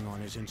and getting on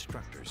his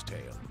instructor's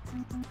tail.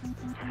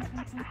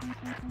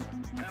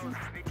 That was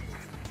sneaky.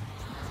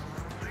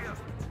 See ya.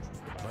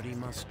 But he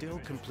must still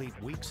complete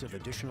weeks of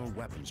additional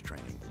weapons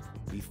training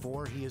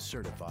before he is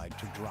certified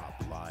to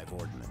drop live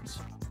ordnance.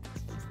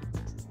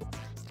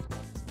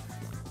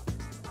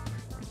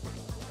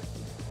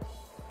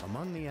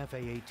 Among the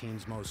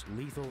F-A-18's most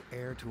lethal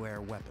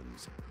air-to-air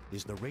weapons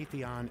is the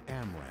Raytheon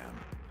AMRAAM,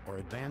 or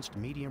Advanced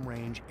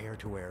Medium-Range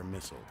Air-to-Air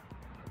Missile.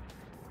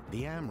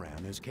 The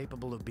AMRAAM is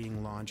capable of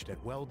being launched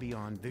at well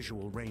beyond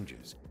visual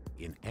ranges,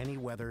 in any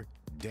weather,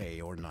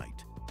 day or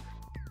night.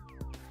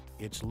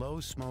 Its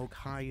low-smoke,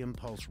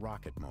 high-impulse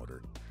rocket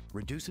motor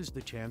reduces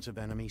the chance of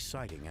enemy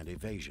sighting and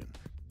evasion,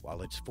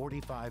 while its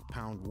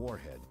 45-pound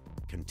warhead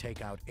can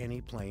take out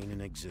any plane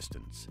in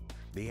existence.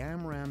 The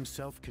AMRAAM's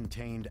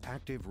self-contained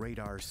active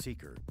radar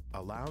seeker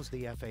allows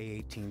the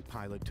F-A-18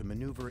 pilot to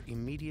maneuver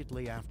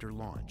immediately after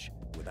launch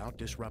without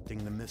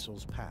disrupting the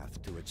missile's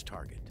path to its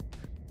target.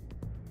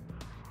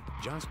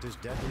 Just as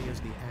deadly as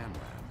the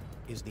AMRAAM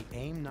is the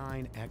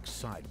AIM-9X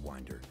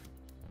Sidewinder.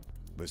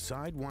 The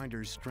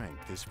Sidewinder's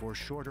strength is for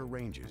shorter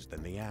ranges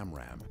than the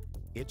AMRAAM.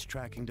 Its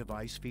tracking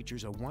device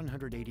features a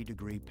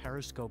 180-degree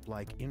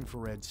periscope-like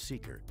infrared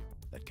seeker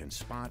that can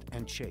spot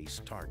and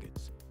chase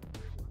targets.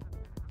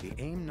 The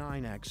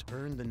AIM-9X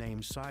earned the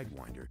name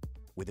Sidewinder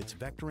with its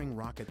vectoring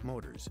rocket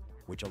motors,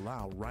 which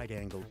allow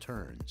right-angle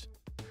turns.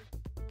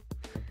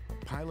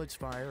 Pilots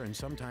fire and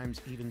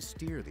sometimes even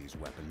steer these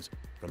weapons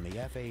from the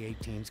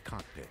F-A-18's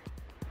cockpit.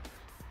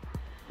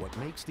 What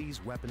makes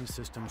these weapon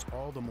systems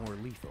all the more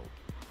lethal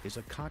is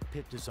a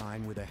cockpit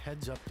design with a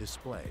heads-up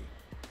display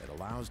that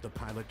allows the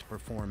pilot to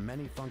perform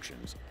many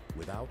functions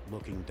without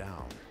looking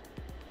down.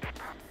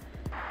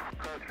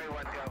 Code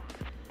 3-1, go.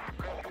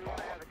 Code 3-1,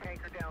 I have a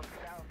tanker down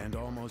south. And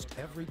almost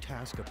every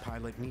task a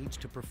pilot needs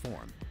to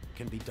perform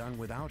can be done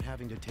without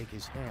having to take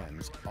his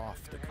hands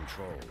off the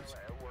controls.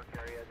 Work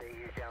area they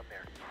use down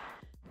there.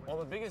 Well,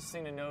 the biggest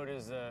thing to note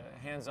is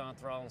hands-on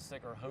throttle and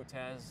stick, or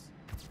HOTAS.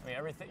 I mean,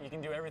 everything you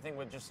can do everything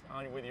with just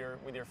with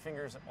your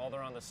fingers while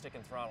they're on the stick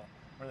and throttle.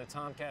 Where the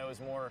Tomcat was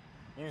more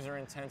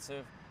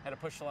user-intensive, had to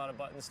push a lot of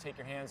buttons, take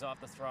your hands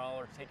off the throttle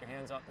or take your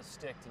hands off the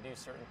stick to do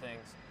certain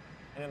things.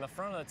 And in the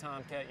front of the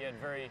Tomcat, you had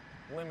very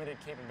limited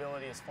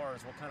capability as far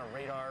as what kind of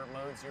radar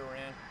modes you were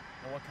in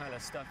and what kind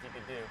of stuff you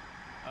could do.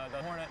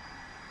 The Hornet,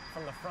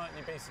 from the front,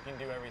 you basically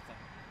can do everything.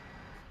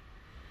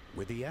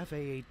 With the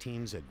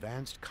F-A-18's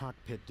advanced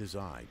cockpit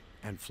design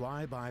and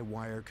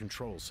fly-by-wire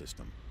control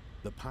system,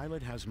 the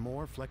pilot has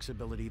more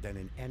flexibility than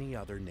in any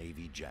other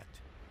Navy jet.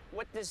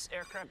 What this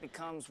aircraft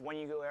becomes when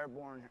you go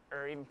airborne,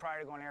 or even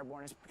prior to going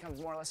airborne, it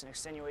becomes more or less an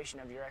extenuation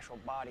of your actual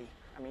body.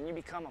 I mean, you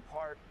become a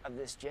part of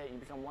this jet, you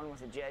become one with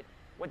the jet.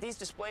 What these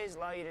displays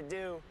allow you to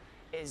do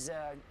is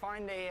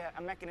find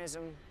a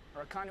mechanism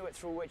or a conduit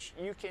through which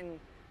you can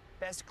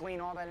best glean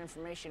all that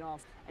information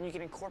off, and you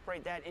can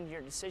incorporate that into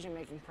your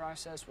decision-making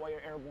process while you're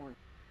airborne.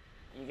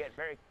 You get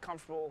very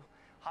comfortable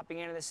hopping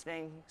into this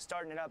thing,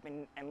 starting it up,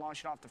 and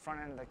launching off the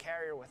front end of the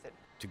carrier with it.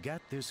 To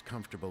get this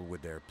comfortable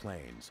with their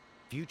planes,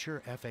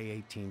 future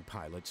F-A-18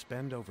 pilots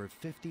spend over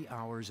 50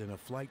 hours in a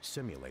flight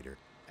simulator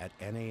at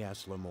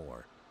NAS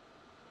Lemoore.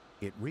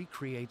 It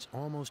recreates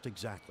almost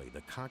exactly the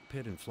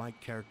cockpit and flight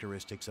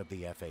characteristics of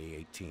the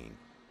F-A-18.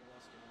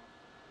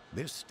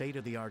 This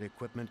state-of-the-art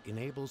equipment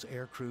enables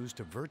air crews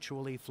to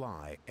virtually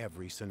fly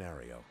every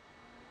scenario.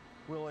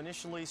 We'll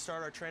initially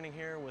start our training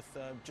here with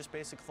just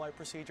basic flight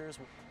procedures,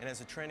 and as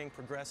the training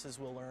progresses,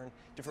 we'll learn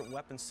different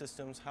weapon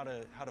systems, how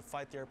to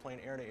fight the airplane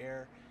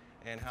air-to-air,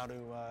 and how to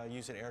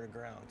use it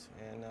air-to-ground.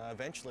 And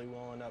eventually,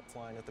 we'll end up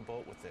flying at the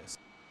boat with this.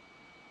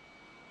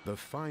 The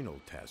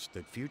final test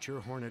that future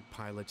Hornet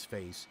pilots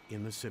face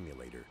in the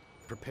simulator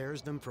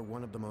prepares them for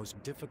one of the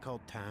most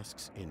difficult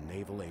tasks in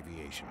naval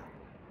aviation: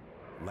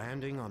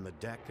 landing on the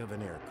deck of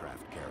an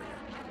aircraft carrier.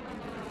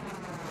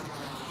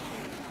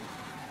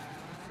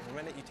 The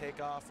minute you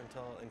take off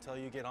until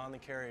you get on the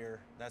carrier,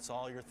 that's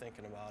all you're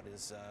thinking about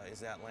is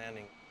that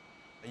landing.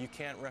 You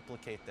can't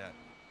replicate that.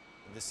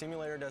 The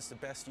simulator does the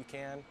best you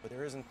can, but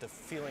there isn't the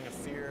feeling of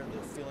fear,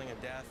 the feeling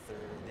of death,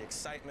 or the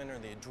excitement, or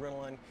the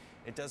adrenaline.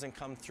 It doesn't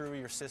come through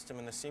your system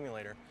in the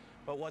simulator.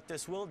 But what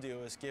this will do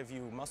is give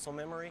you muscle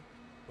memory.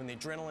 When the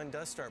adrenaline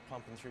does start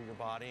pumping through your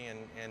body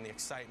and the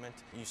excitement,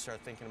 you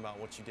start thinking about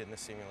what you did in the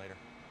simulator.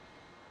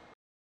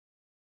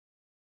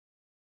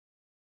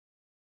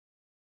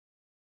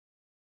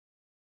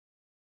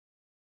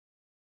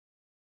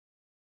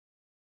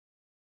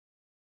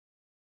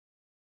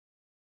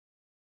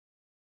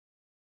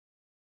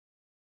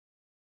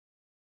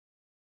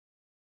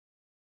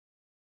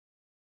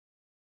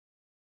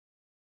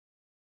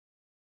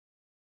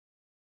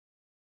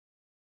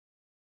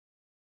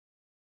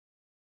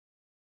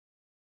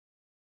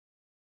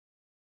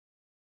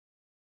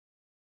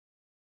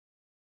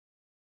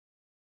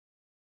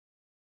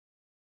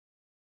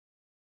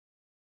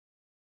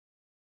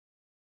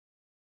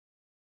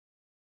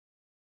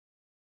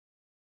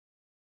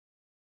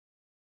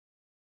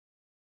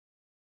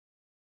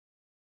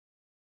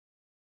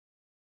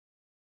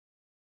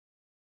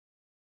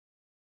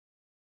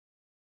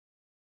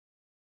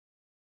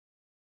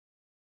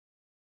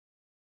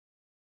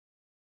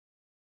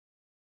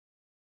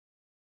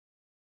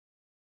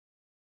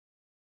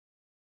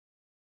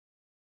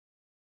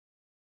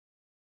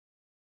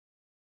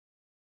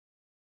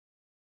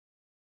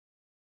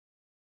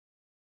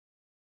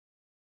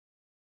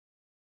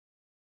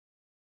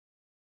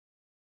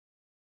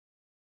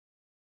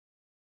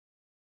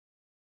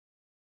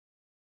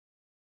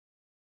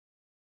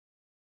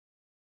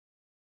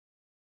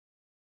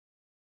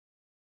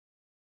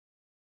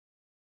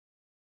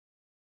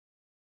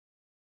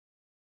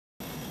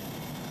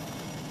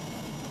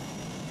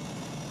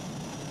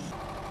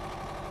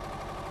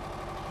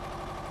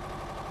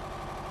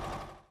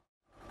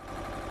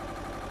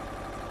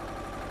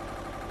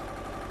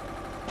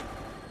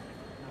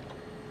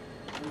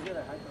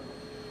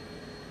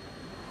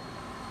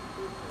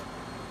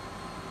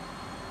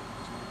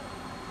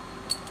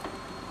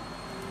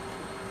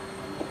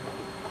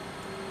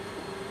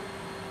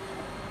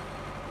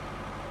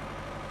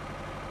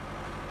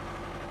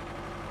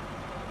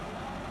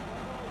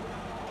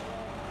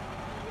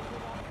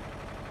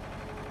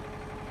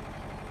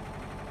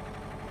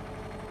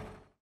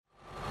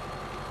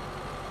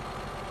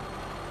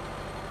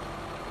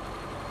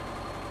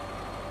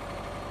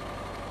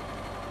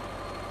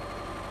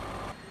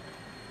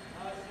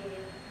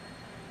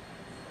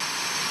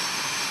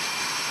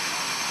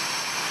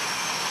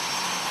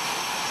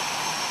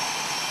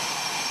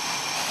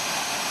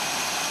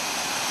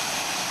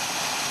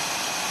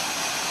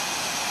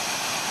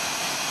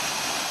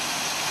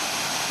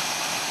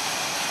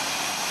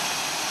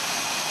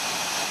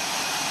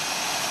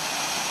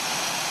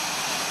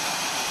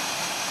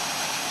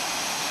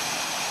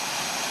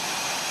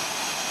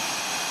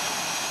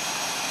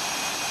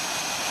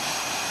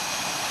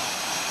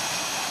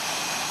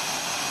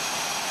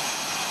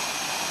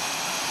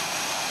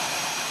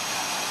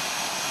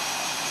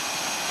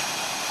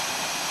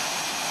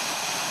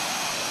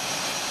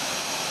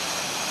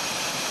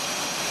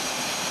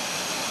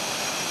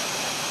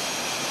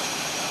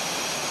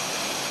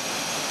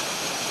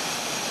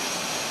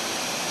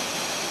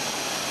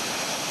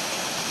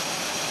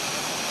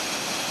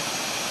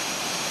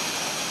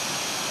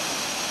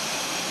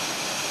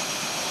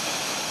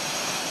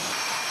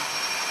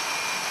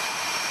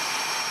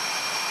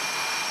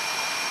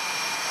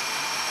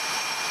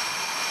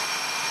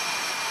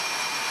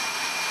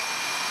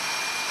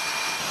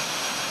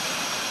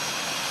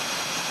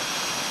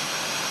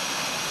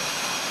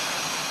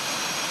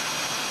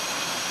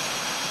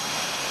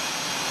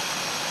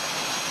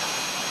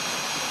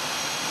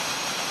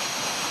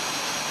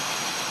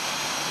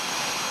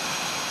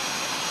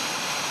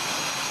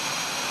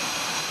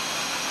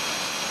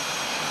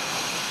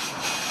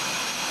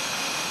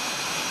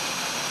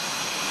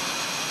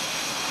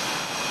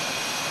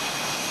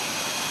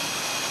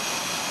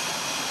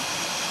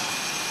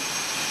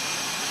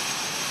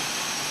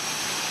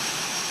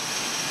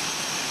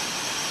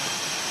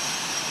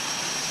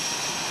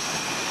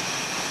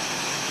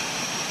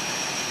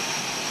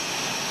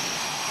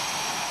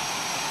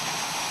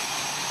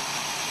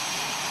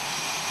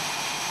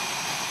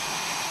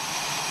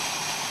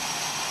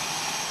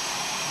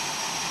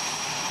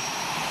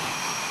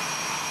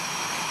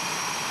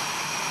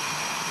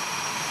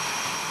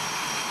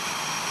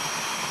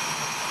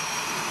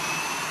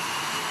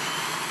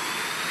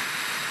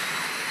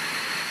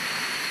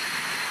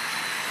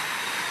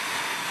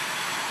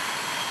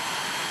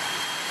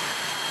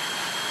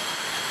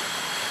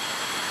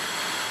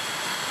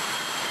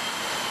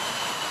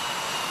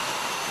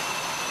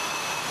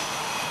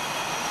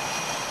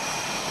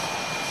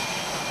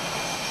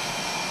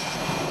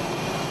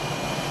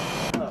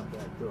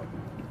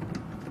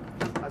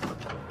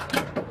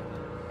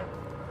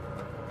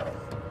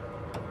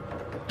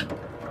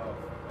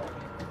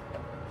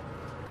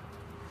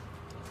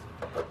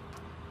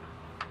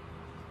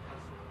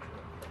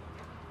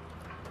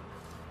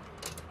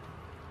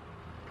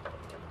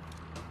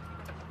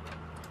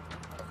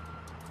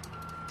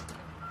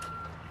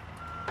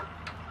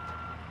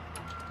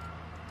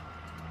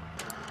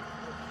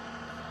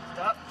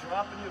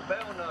 Dropping your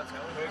bell nuts.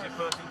 Where's your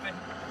first thing?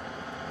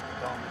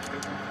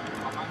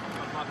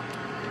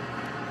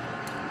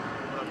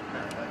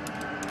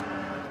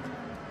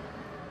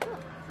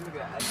 Look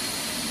at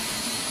that.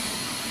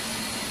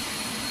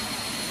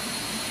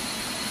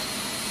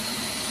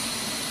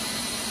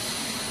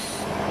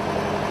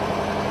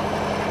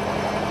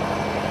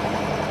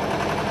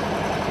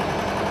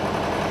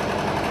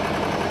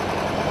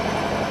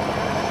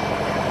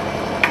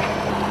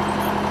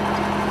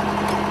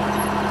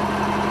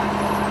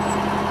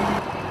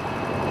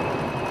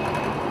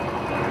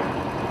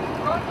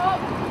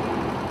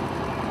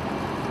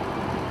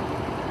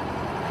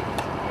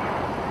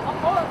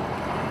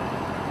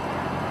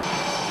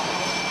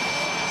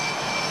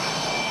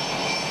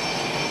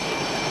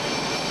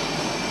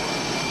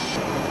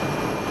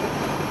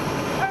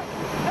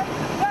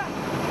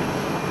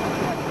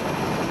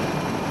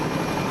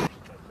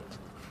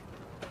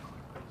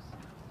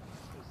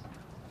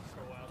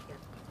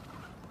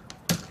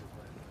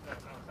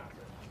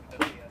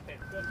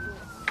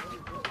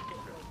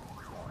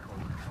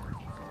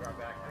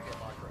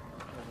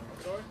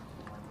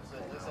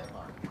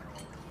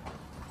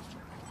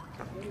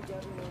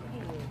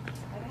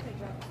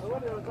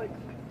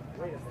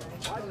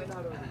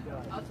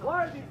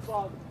 Why are these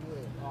clogs blue?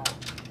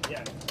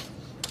 Yeah.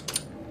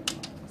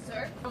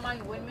 Sir, don't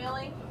mind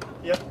windmilling?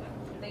 Yep.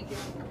 Thank you.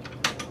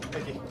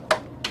 Thank you.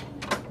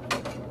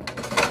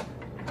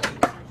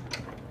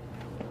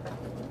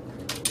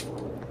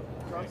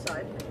 Wrong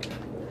side.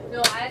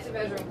 No, I had to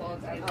measure them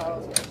both. I thought I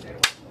was going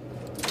to.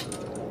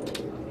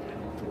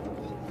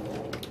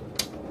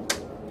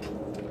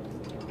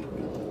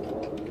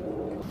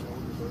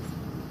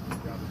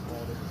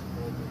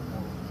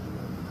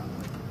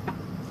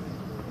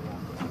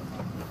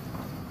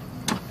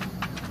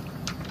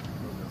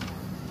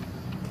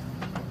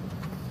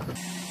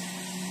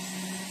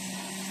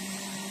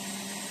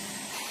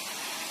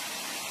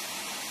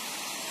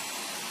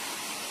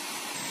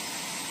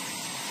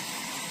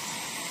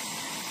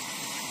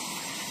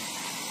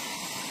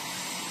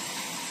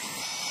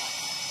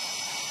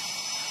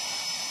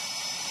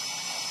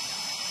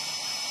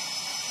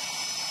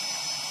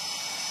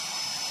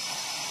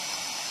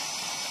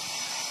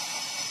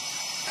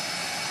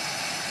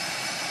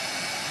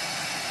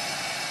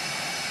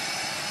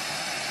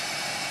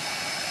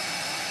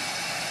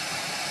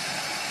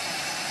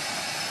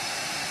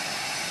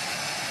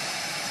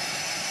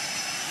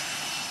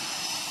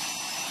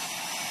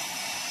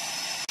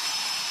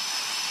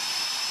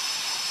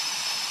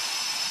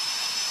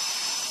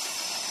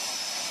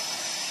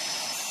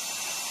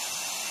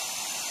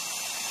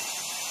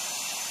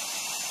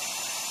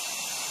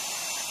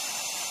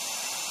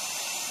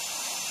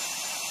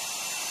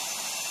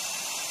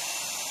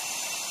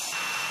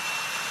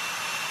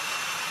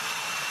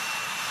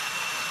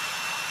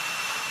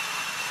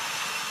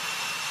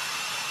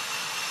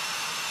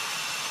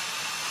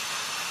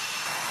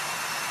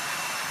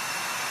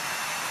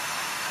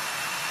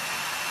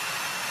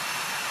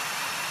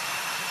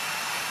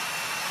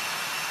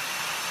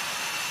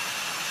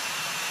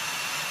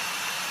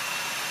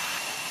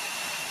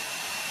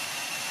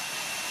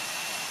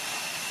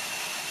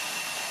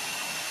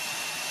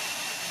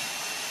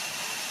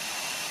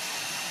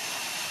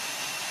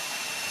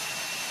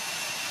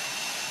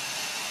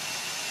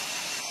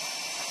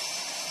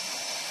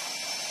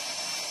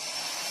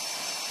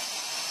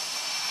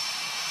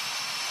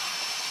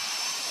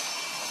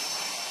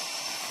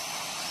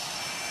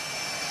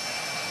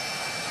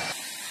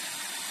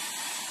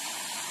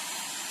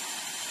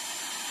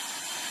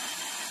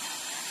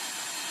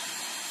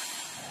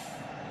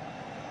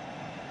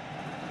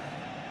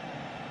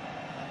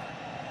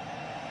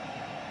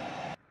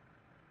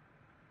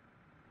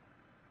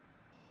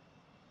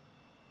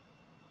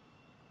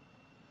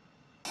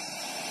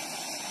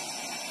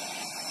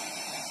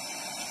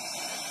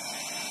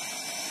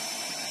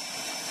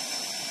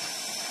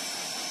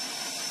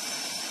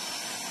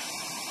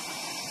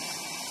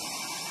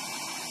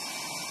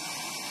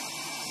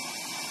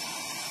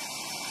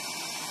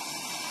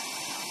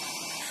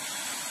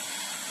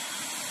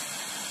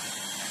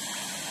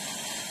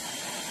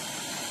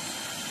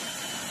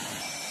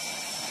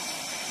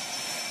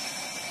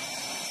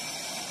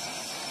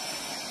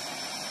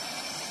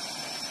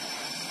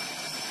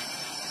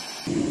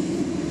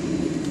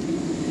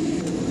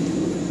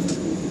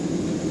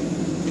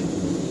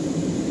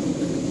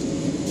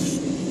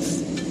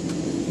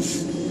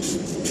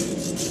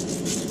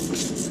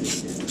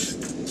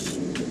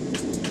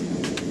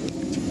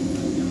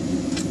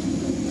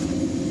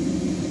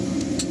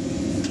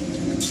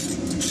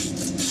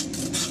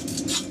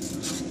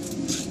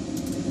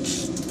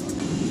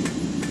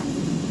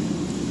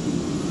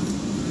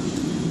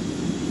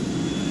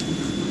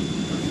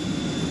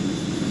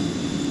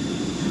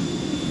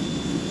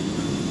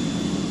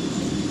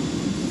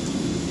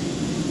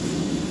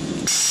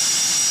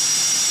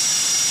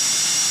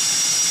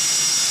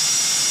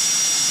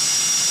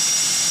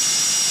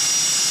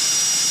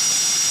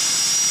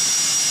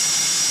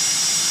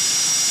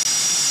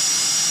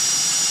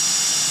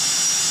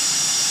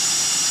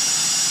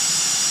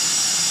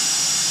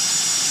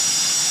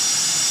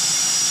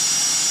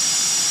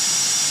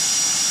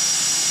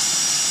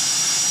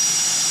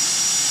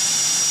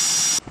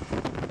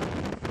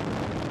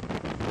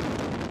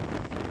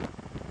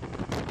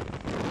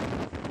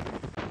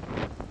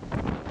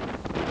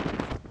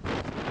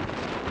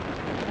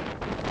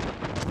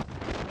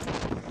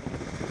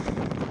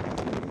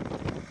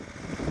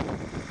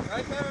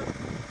 right there.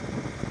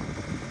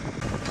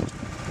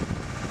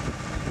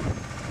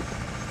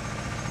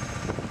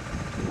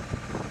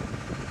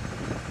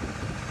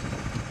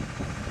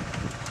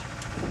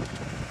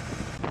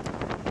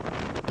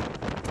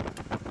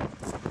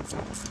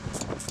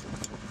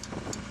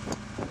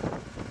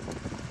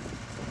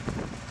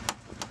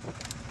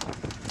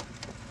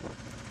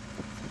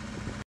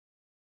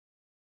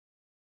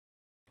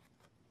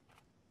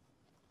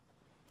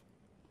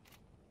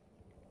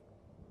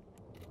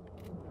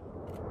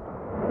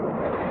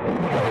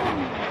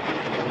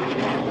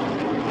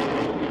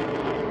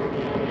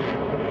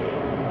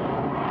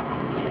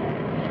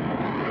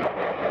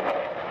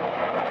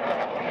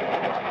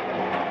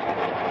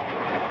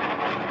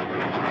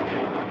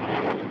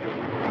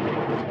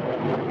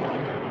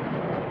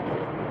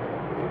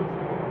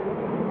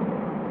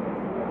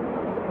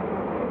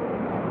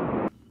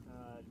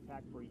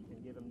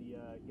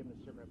 Give him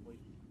the sit rep, please.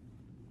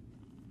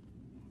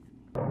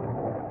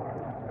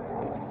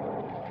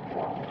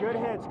 Good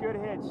hits, good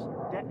hits.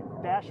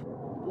 Dash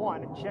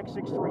 1, check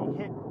 6-3,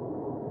 hit.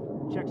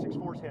 Check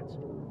 6-4's hits.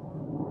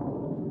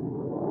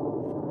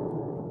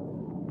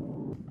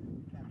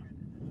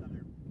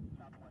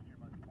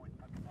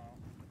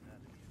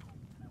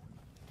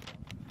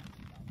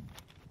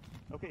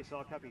 Okay, so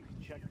I'll copy.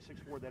 Check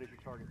 6-4, that is your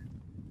target.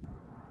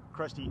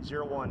 Krusty,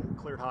 0-1,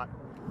 cleared hot.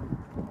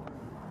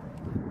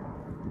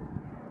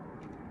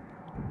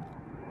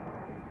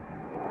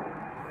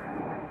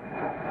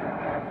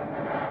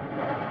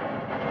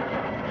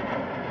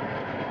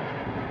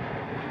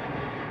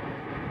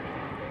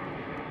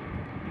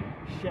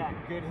 Shack,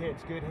 good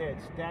hits, good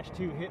hits. Dash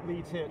 2, hit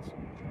leads hits.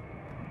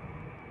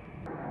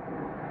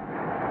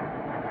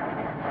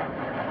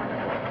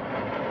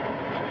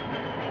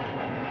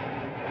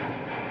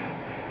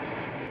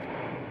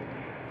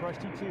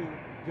 Krusty 2,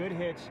 good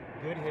hits,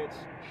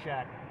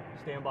 Shack.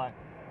 Stand by.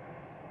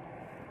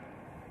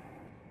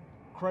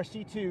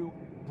 Krusty 2,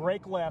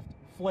 brake left,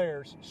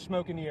 flares,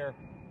 smoke in the air.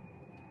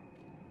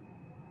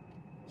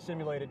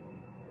 Simulated.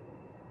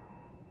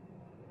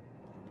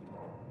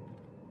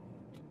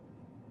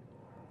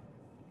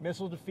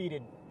 Missile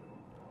defeated.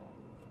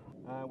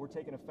 We're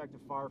taking effective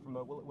fire from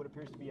what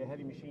appears to be a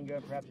heavy machine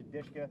gun, perhaps a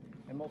Dishka,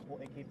 and multiple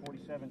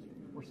AK-47s.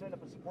 We're setting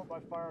up a support by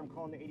fire. I'm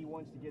calling the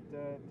 81s to get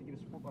a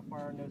support by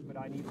fire on those, but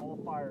I need all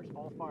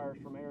fires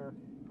from air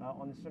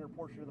on the center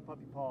portion of the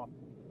puppy paw.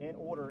 In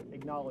order,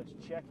 acknowledge,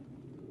 check,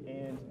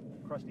 and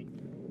Krusty.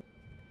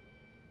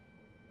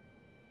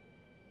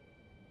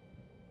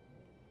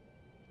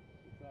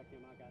 Track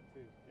him, I got 2.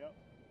 Yep.